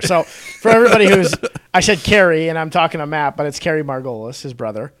 your brother. So for everybody I said Carrie, and I'm talking to Matt, but it's Carrie Margolis, his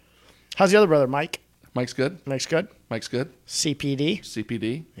brother. How's the other brother, Mike? Mike's good. Mike's good.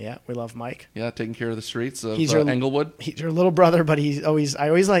 CPD. Yeah, we love Mike. Yeah, taking care of the streets of Englewood. He's your little brother, but I always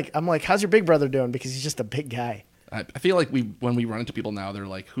I'm like, how's your big brother doing? Because he's just a big guy. I feel like when we run into people now, they're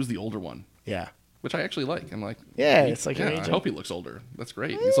like, who's the older one? Yeah. Which I actually like. I'm like, it's like I hope he looks older. That's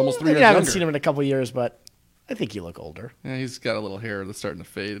great. He's almost 3 years younger. I haven't seen him in a couple years, but I think you look older. Yeah, he's got a little hair that's starting to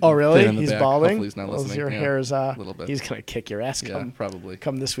fade. Oh, really? He's back. balding? Hopefully he's not listening. Your hair is a little bit. He's going to kick your ass probably.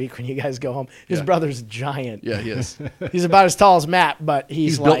 Come this week when you guys go home. His brother's giant. Yeah, he is. He's about as tall as Matt, but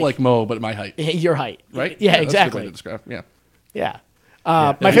he's built like Mo, but at my height. Your height. Right? Yeah, exactly. That's a good way to describe. Yeah.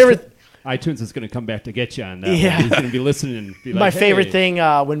 My favorite... iTunes is going to come back to get you on that. Yeah. He's going to be listening and be like, my favorite thing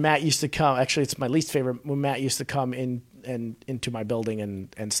when Matt used to come, actually it's my least favorite, when Matt used to come into my building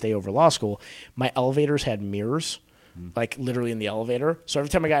and stay over law school, my elevators had mirrors, like literally in the elevator. So every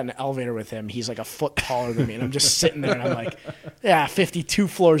time I got in an elevator with him, he's like a foot taller than me. And I'm just sitting there and I'm like, 52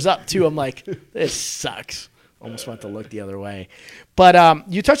 floors up too. I'm like, this sucks. Almost want to look the other way. But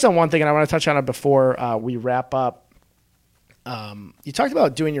you touched on one thing, and I want to touch on it before we wrap up. You talked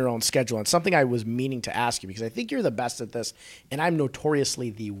about doing your own schedule, and something I was meaning to ask you, because I think you're the best at this, and I'm notoriously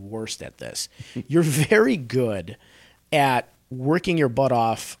the worst at this. You're very good at working your butt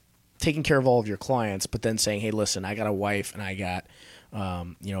off, taking care of all of your clients, but then saying, hey, listen, I got a wife and I got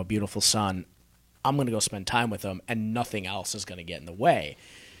a beautiful son. I'm going to go spend time with them, and nothing else is going to get in the way.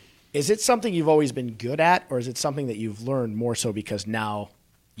 Is it something you've always been good at, or is it something that you've learned more so because now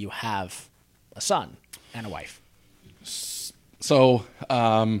you have a son and a wife? So,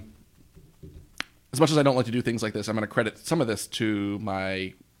 as much as I don't like to do things like this, I'm going to credit some of this to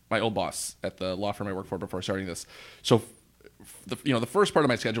my old boss at the law firm I worked for before starting this. So, the first part of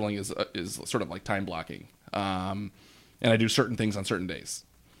my scheduling is sort of like time blocking, and I do certain things on certain days.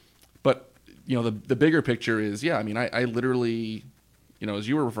 But the bigger picture is, I mean, I literally, as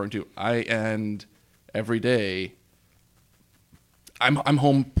you were referring to, I end every day. I'm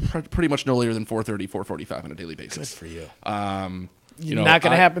home pretty much no later than 4:30, 4:45 on a daily basis. Good for you. Not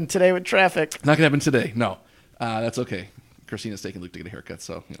going to happen today with traffic. Not going to happen today. No, that's okay. Christina's taking Luke to get a haircut,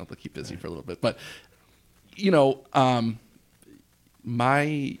 so they'll keep busy for a little bit. But I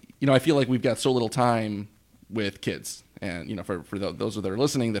feel like we've got so little time with kids, and for those that are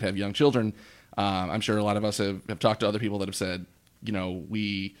listening that have young children, I'm sure a lot of us have talked to other people that have said, you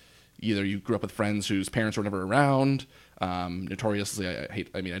grew up with friends whose parents were never around. Notoriously,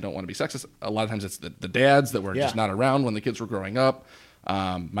 I don't want to be sexist. A lot of times it's the dads that were just not around when the kids were growing up.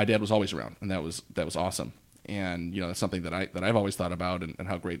 My dad was always around, and that was awesome. And that's something that I've always thought about, and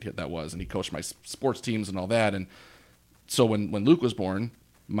how great that was. And he coached my sports teams and all that. And so when Luke was born,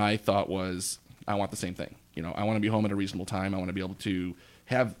 my thought was, I want the same thing. I want to be home at a reasonable time. I want to be able to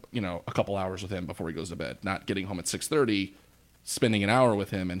have a couple hours with him before he goes to bed, not getting home at 6:30, spending an hour with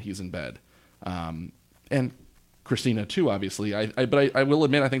him and he's in bed. And Christina too, obviously. But I will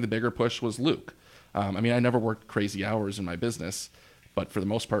admit, I think the bigger push was Luke. I never worked crazy hours in my business, but for the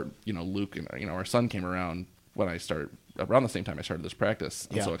most part, Luke and our son came around when I started around the same time I started this practice,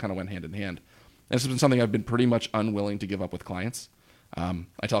 and so it kind of went hand in hand. And this has been something I've been pretty much unwilling to give up with clients.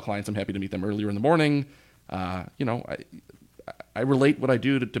 I tell clients I'm happy to meet them earlier in the morning. I relate what I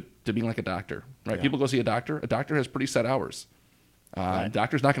do to being like a doctor, right? Yeah. People go see a doctor. A doctor has pretty set hours. Right.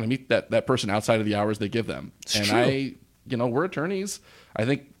 Doctor's not going to meet that person outside of the hours they give them. It's true. We're attorneys. I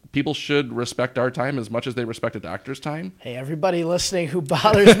think people should respect our time as much as they respect a doctor's time. Hey, everybody listening who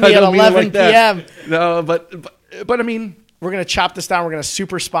bothers me I at don't mean it 11 like that. p.m. No, but I mean, We're going to chop this down. We're going to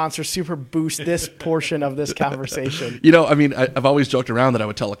super boost this portion of this conversation. I've always joked around that I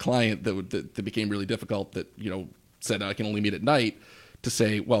would tell a client that became really difficult that, said I can only meet at night, to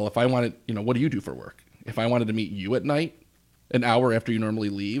say, well, if I wanted, what do you do for work? If I wanted to meet you at night, an hour after you normally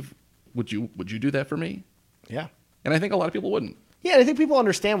leave, would you do that for me? Yeah. And I think a lot of people wouldn't. Yeah, I think people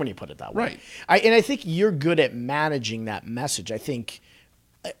understand when you put it that way. Right. And I think you're good at managing that message. I think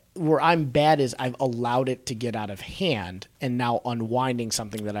where I'm bad is I've allowed it to get out of hand, and now unwinding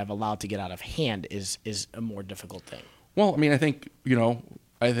something that I've allowed to get out of hand is a more difficult thing. Well, I think,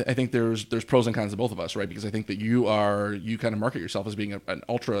 I think there's pros and cons to both of us, right? Because I think that you kind of market yourself as being an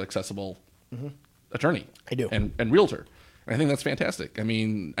ultra accessible attorney. I do. And realtor. And I think that's fantastic. I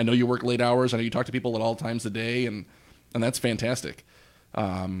know you work late hours. I know you talk to people at all times of the day, and that's fantastic.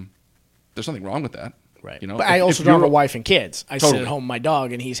 There's nothing wrong with that. Right. But I also don't have a wife and kids. I sit Totally. at home with my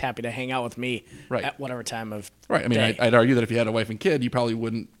dog, and he's happy to hang out with me Right. at whatever time of Right. day. I'd argue that if you had a wife and kid, you probably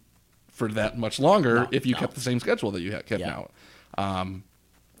wouldn't for that much longer if you no. kept the same schedule that you kept Yeah. now.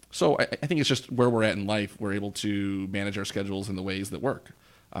 So I think it's just where we're at in life. We're able to manage our schedules in the ways that work.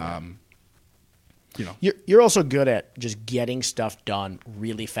 You're also good at just getting stuff done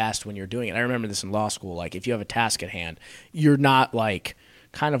really fast when you're doing it. I remember this in law school. Like, if you have a task at hand, you're not like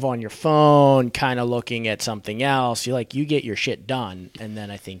kind of on your phone, kind of looking at something else. You get your shit done, and then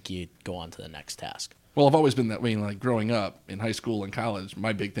I think you go on to the next task. Well, I've always been that way. Like growing up in high school and college,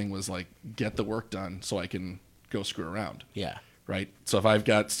 my big thing was like get the work done so I can go screw around. Yeah. Right. So if I've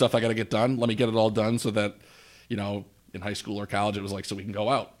got stuff I got to get done, let me get it all done so that, in high school or college, it was like so we can go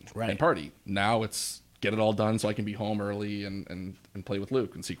out and party. Now it's get it all done so I can be home early and play with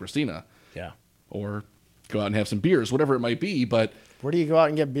Luke and see Christina. Yeah. Or go out and have some beers, whatever it might be. But Where do you go out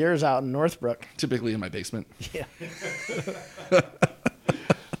and get beers out in Northbrook? typically in my basement. Yeah.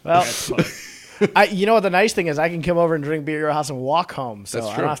 Well, the nice thing is I can come over and drink beer at your house and walk home, so That's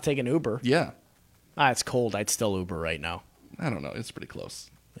I true. don't have to take an Uber. Yeah. It's cold. I'd still Uber right now. I don't know. It's pretty close.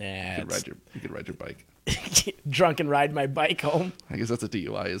 Yeah, You could ride your bike. drunk and ride my bike home. I guess that's a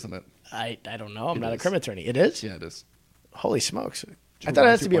DUI, isn't it? I don't know. I'm It not a is. criminal attorney. It is? Yeah, it is. Holy smokes. I you thought it ride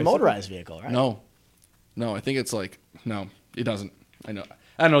has to your be a bicycle? motorized vehicle, right? No, I think it's like no, it doesn't. I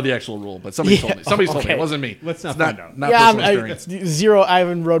don't know the actual rule, but somebody told me. Somebody told me. okay. It wasn't me. Let's not It's find out. Not Yeah, personal experience. zero. I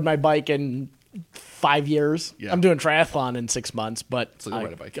haven't rode my bike in 5 years. Yeah. I'm doing triathlon in 6 months, but So you'll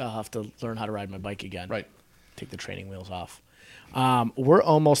ride a bike. I'll have to learn how to ride my bike again. Right. Take the training wheels off. We're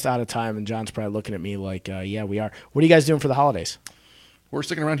almost out of time, and John's probably looking at me like, yeah, we are. What are you guys doing for the holidays? We're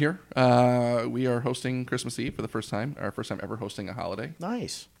sticking around here. We are hosting Christmas Eve for the first time. Our first time ever hosting a holiday.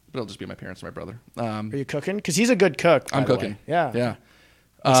 Nice. but it'll just be my parents and my brother. Are you cooking? Because he's a good cook. by I'm the way. cooking. Yeah. Yeah.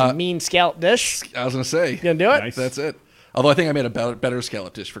 Like some mean scallop dish. I was gonna say. You gonna do it? Nice. That's it. Although I think I made a better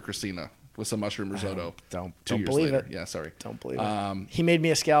scallop dish for Christina with some mushroom risotto. Don't 2 years believe later. it. Yeah, sorry. Don't believe it. He made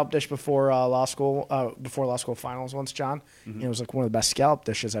me a scallop dish before law school finals once, John. And it was like one of the best scallop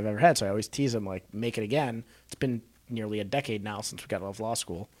dishes I've ever had. So I always tease him like, make it again. It's been nearly a decade now since we got out of law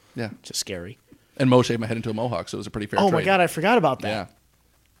school. Yeah. Just scary. And Mo shaved my head into a mohawk, so it was a pretty fair Oh trade. my God, I forgot about that. Yeah.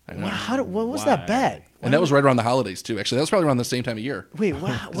 I know. Wow, what was Why? that bet? And that was right around the holidays too. Actually, that was probably around the same time of year. Wait,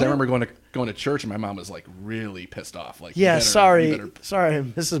 wow. Because I remember going to church and my mom was like really pissed off. Like, Yeah, you sorry, better-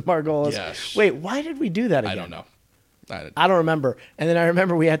 Mrs. Margolis. Yeah. Wait, why did we do that again? I don't know. I don't remember. And then I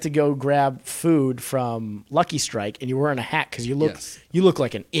remember we had to go grab food from Lucky Strike, and you were wearing a hat because you look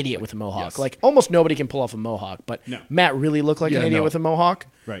like an idiot with a mohawk. Yes. Like almost nobody can pull off a mohawk, but No. Matt really looked like Yeah, an idiot no. with a mohawk.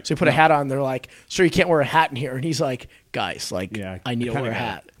 Right. So he put a hat on. They're like, "Sir, you can't wear a hat in here." And he's like, "Guys, like, Yeah, I need I to kinda wear a got it.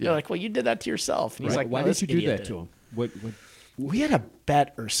 hat." They're like, "Well, you did that to yourself." And he's like, Why "No, did this you do idiot that did to it." him? What? We had a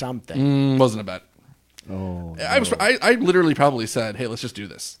bet or something. Wasn't a bet. Oh, I literally probably said, "Hey, let's just do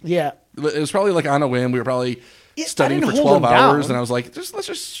this." Yeah. It was probably like on a whim. We were probably Yeah, I studying didn't for hold 12 him hours, down. and I was like, let's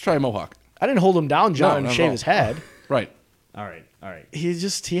just try a mohawk. I didn't hold him down, John, No, and not at shave all. his head. Right. all right.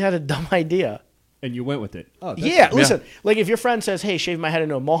 He had a dumb idea. And you went with it. Oh, that's Yeah, listen. Like if your friend says, "Hey, shave my head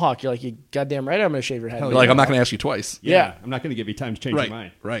into a mohawk," you're like, "You goddamn right, I'm going to shave your head." Hell into You're a like, I'm not mohawk." going to ask you twice. Yeah. I'm not going to give you time to change Right. your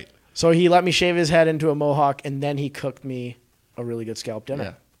mind. Right. So he let me shave his head into a mohawk, and then he cooked me a really good scallop dinner.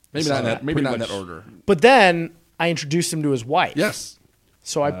 Yeah. Maybe So not in that. Maybe pretty not in much- that order. But then I introduced him to his wife. Yes.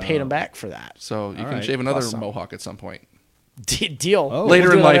 So I paid him back for that. So you can right. shave another Plus some. mohawk at some point Deal. Oh. later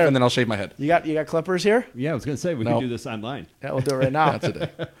We'll in do life, that and then I'll shave my head. you got clippers here? Yeah, I was going to say we No. can do this online. Yeah, we'll do it right now. That's today.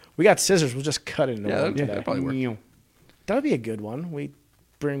 We got scissors. We'll just cut it into Yeah, one today. that'd probably work. That would be a good one. We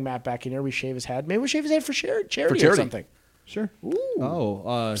bring Matt back in here. We shave his head. Maybe we shave his head for charity or charity. something. Sure.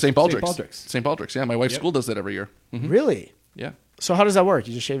 Oh, St. Baldrick's. St. Baldrick's. Yeah, my wife's Yep. school does that every year. Really? Yeah. So how does that work?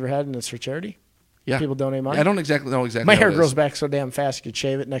 You just shave your head and it's for charity? Yeah. People donate money? I don't exactly know exactly. My how hair it is. grows back so damn fast. You could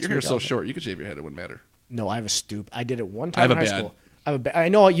shave it next Your week. hair's so I'll- short. You could shave your head. It wouldn't matter. No, I have a stoop. I did it one I time have in a high bad- school. I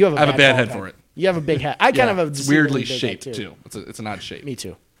know you have a I have a bad bald head for it. You have a big head. I kind of have a It's deceivingly weirdly big head, shaped too. It's an odd shape. Me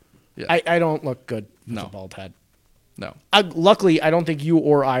too. Yeah. I don't look good with No. a bald head. No. Luckily, I don't think you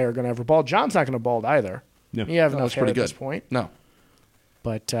or I are going to ever bald. John's not going to bald either. No. You have No, enough it's hair pretty at this good. point. No.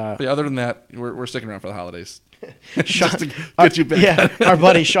 But But yeah, other than that, we're sticking around for the holidays. Sean, Just to get you back. Yeah, our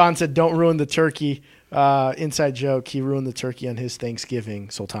buddy Sean said, "Don't ruin the turkey." Inside joke: he ruined the turkey on his Thanksgiving,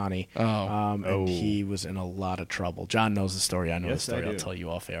 Sultani. And he was in a lot of trouble. John knows the story. I know Yes, the story. I I'll do. tell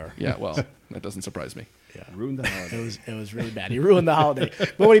you off air. Yeah, well, that doesn't surprise me. Ruined the holiday. It was really bad. He ruined the holiday.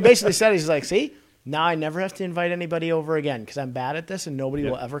 But what he basically said, he's like, "See, now I never have to invite anybody over again because I'm bad at this, and nobody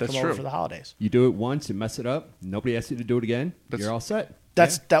will ever that's come over true. for the holidays." You do it once and mess it up. Nobody asks you to do it again. That's- You're all set.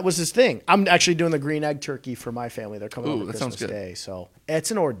 That was his thing. I'm actually doing the green egg turkey for my family. They're coming Ooh, over that Christmas sounds good. Day, so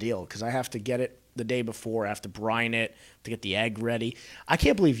it's an ordeal because I have to get it the day before. I have to brine it to get the egg ready. I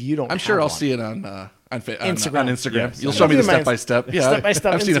can't believe you don't. I'm sure have I'll one. see it on Instagram. On Instagram. Yes. You'll I'll show me do the my step by step. Yeah,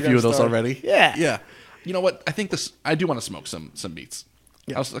 step-by-step I've seen a few Instagram of those story. already. Yeah. Yeah. You know what? I think I do want to smoke some meats.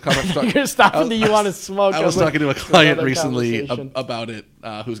 I was, You're stopping. Do you want to smoke? I was I'm talking to a like, client another recently conversation. about it,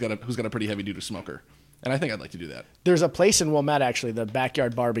 who's got a pretty heavy duty smoker, and I think I'd like to do that. There's a place in Wilmette, actually, the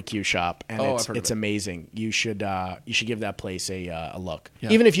Backyard Barbecue Shop, and Oh, I've heard of it's it. amazing. You should give that place a look.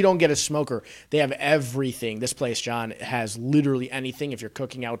 Yeah. Even if you don't get a smoker, they have everything. This place, John, has literally anything. If you're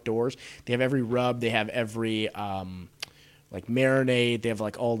cooking outdoors, they have every rub. They have every like marinade. They have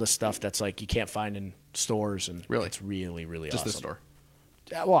like all the stuff that's like you can't find in stores, and Really? it's really really Just awesome. this store.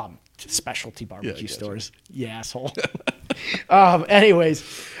 Well, specialty barbecue gotcha. stores. You asshole. Anyways,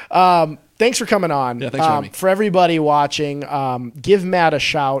 thanks for coming on. Yeah, thanks for having me. For everybody watching, give Matt a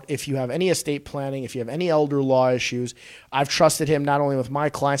shout if you have any estate planning, if you have any elder law issues. I've trusted him not only with my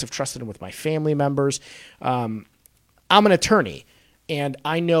clients, I've trusted him with my family members. I'm an attorney, and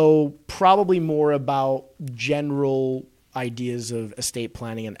I know probably more about general ideas of estate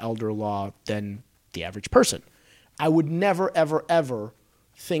planning and elder law than the average person. I would never, ever, ever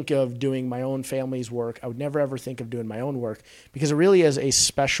think of doing my own family's work. I would never, ever think of doing my own work because it really is a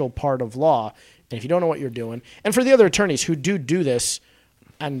special part of law. And if you don't know what you're doing, and for the other attorneys who do this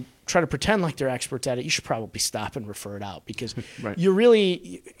and try to pretend like they're experts at it, you should probably stop and refer it out because Right.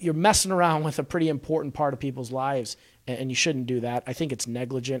 you're messing around with a pretty important part of people's lives, and you shouldn't do that. I think it's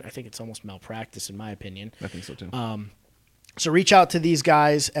negligent. I think it's almost malpractice, in my opinion. I think so too. So reach out to these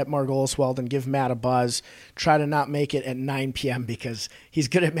guys at Margolis Weldon. Give Matt a buzz. Try to not make it at 9 p.m. because he's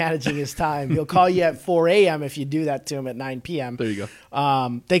good at managing his time. He'll call you at 4 a.m. if you do that to him at 9 p.m. There you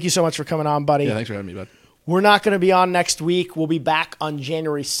go. Thank you so much for coming on, buddy. Yeah, thanks for having me, bud. We're not going to be on next week. We'll be back on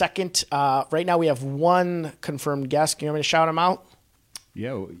January 2nd. Right now we have one confirmed guest. Can you want me to shout him out?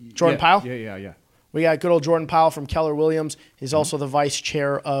 Yeah. Jordan Powell? Yeah. We got good old Jordan Powell from Keller Williams. He's also the vice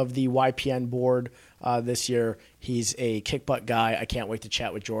chair of the YPN board this year. He's a kick butt guy. I can't wait to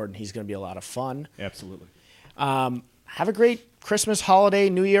chat with Jordan. He's going to be a lot of fun. Absolutely. Have a great Christmas, holiday,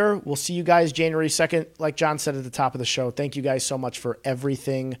 New Year. We'll see you guys January 2nd. Like John said at the top of the show, thank you guys so much for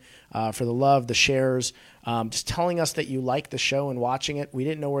everything, for the love, the shares, just telling us that you like the show and watching it. We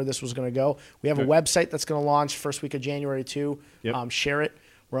didn't know where this was going to go. We have a website that's going to launch first week of January too. Yep. Share it.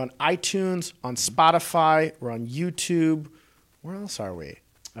 We're on iTunes, on Spotify. We're on YouTube. Where else are we?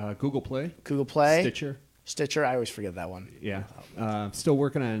 Google Play. Google Play. Stitcher. I always forget that one. Yeah. Still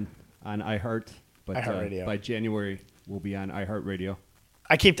working on iHeart, but iHeartRadio. By January we'll be on iHeartRadio.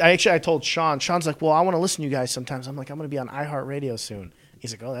 I told Sean. Sean's like, well, I want to listen to you guys sometimes. I'm like, I'm going to be on iHeartRadio soon.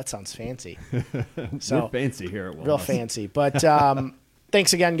 He's like, oh, that sounds fancy. We're fancy here at Wellhouse. Real fancy. But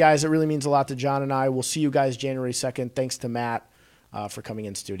thanks again, guys. It really means a lot to John and I. We'll see you guys January 2nd. Thanks to Matt for coming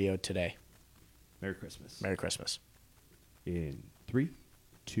in studio today. Merry Christmas. Merry Christmas. In 3,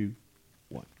 2, 1.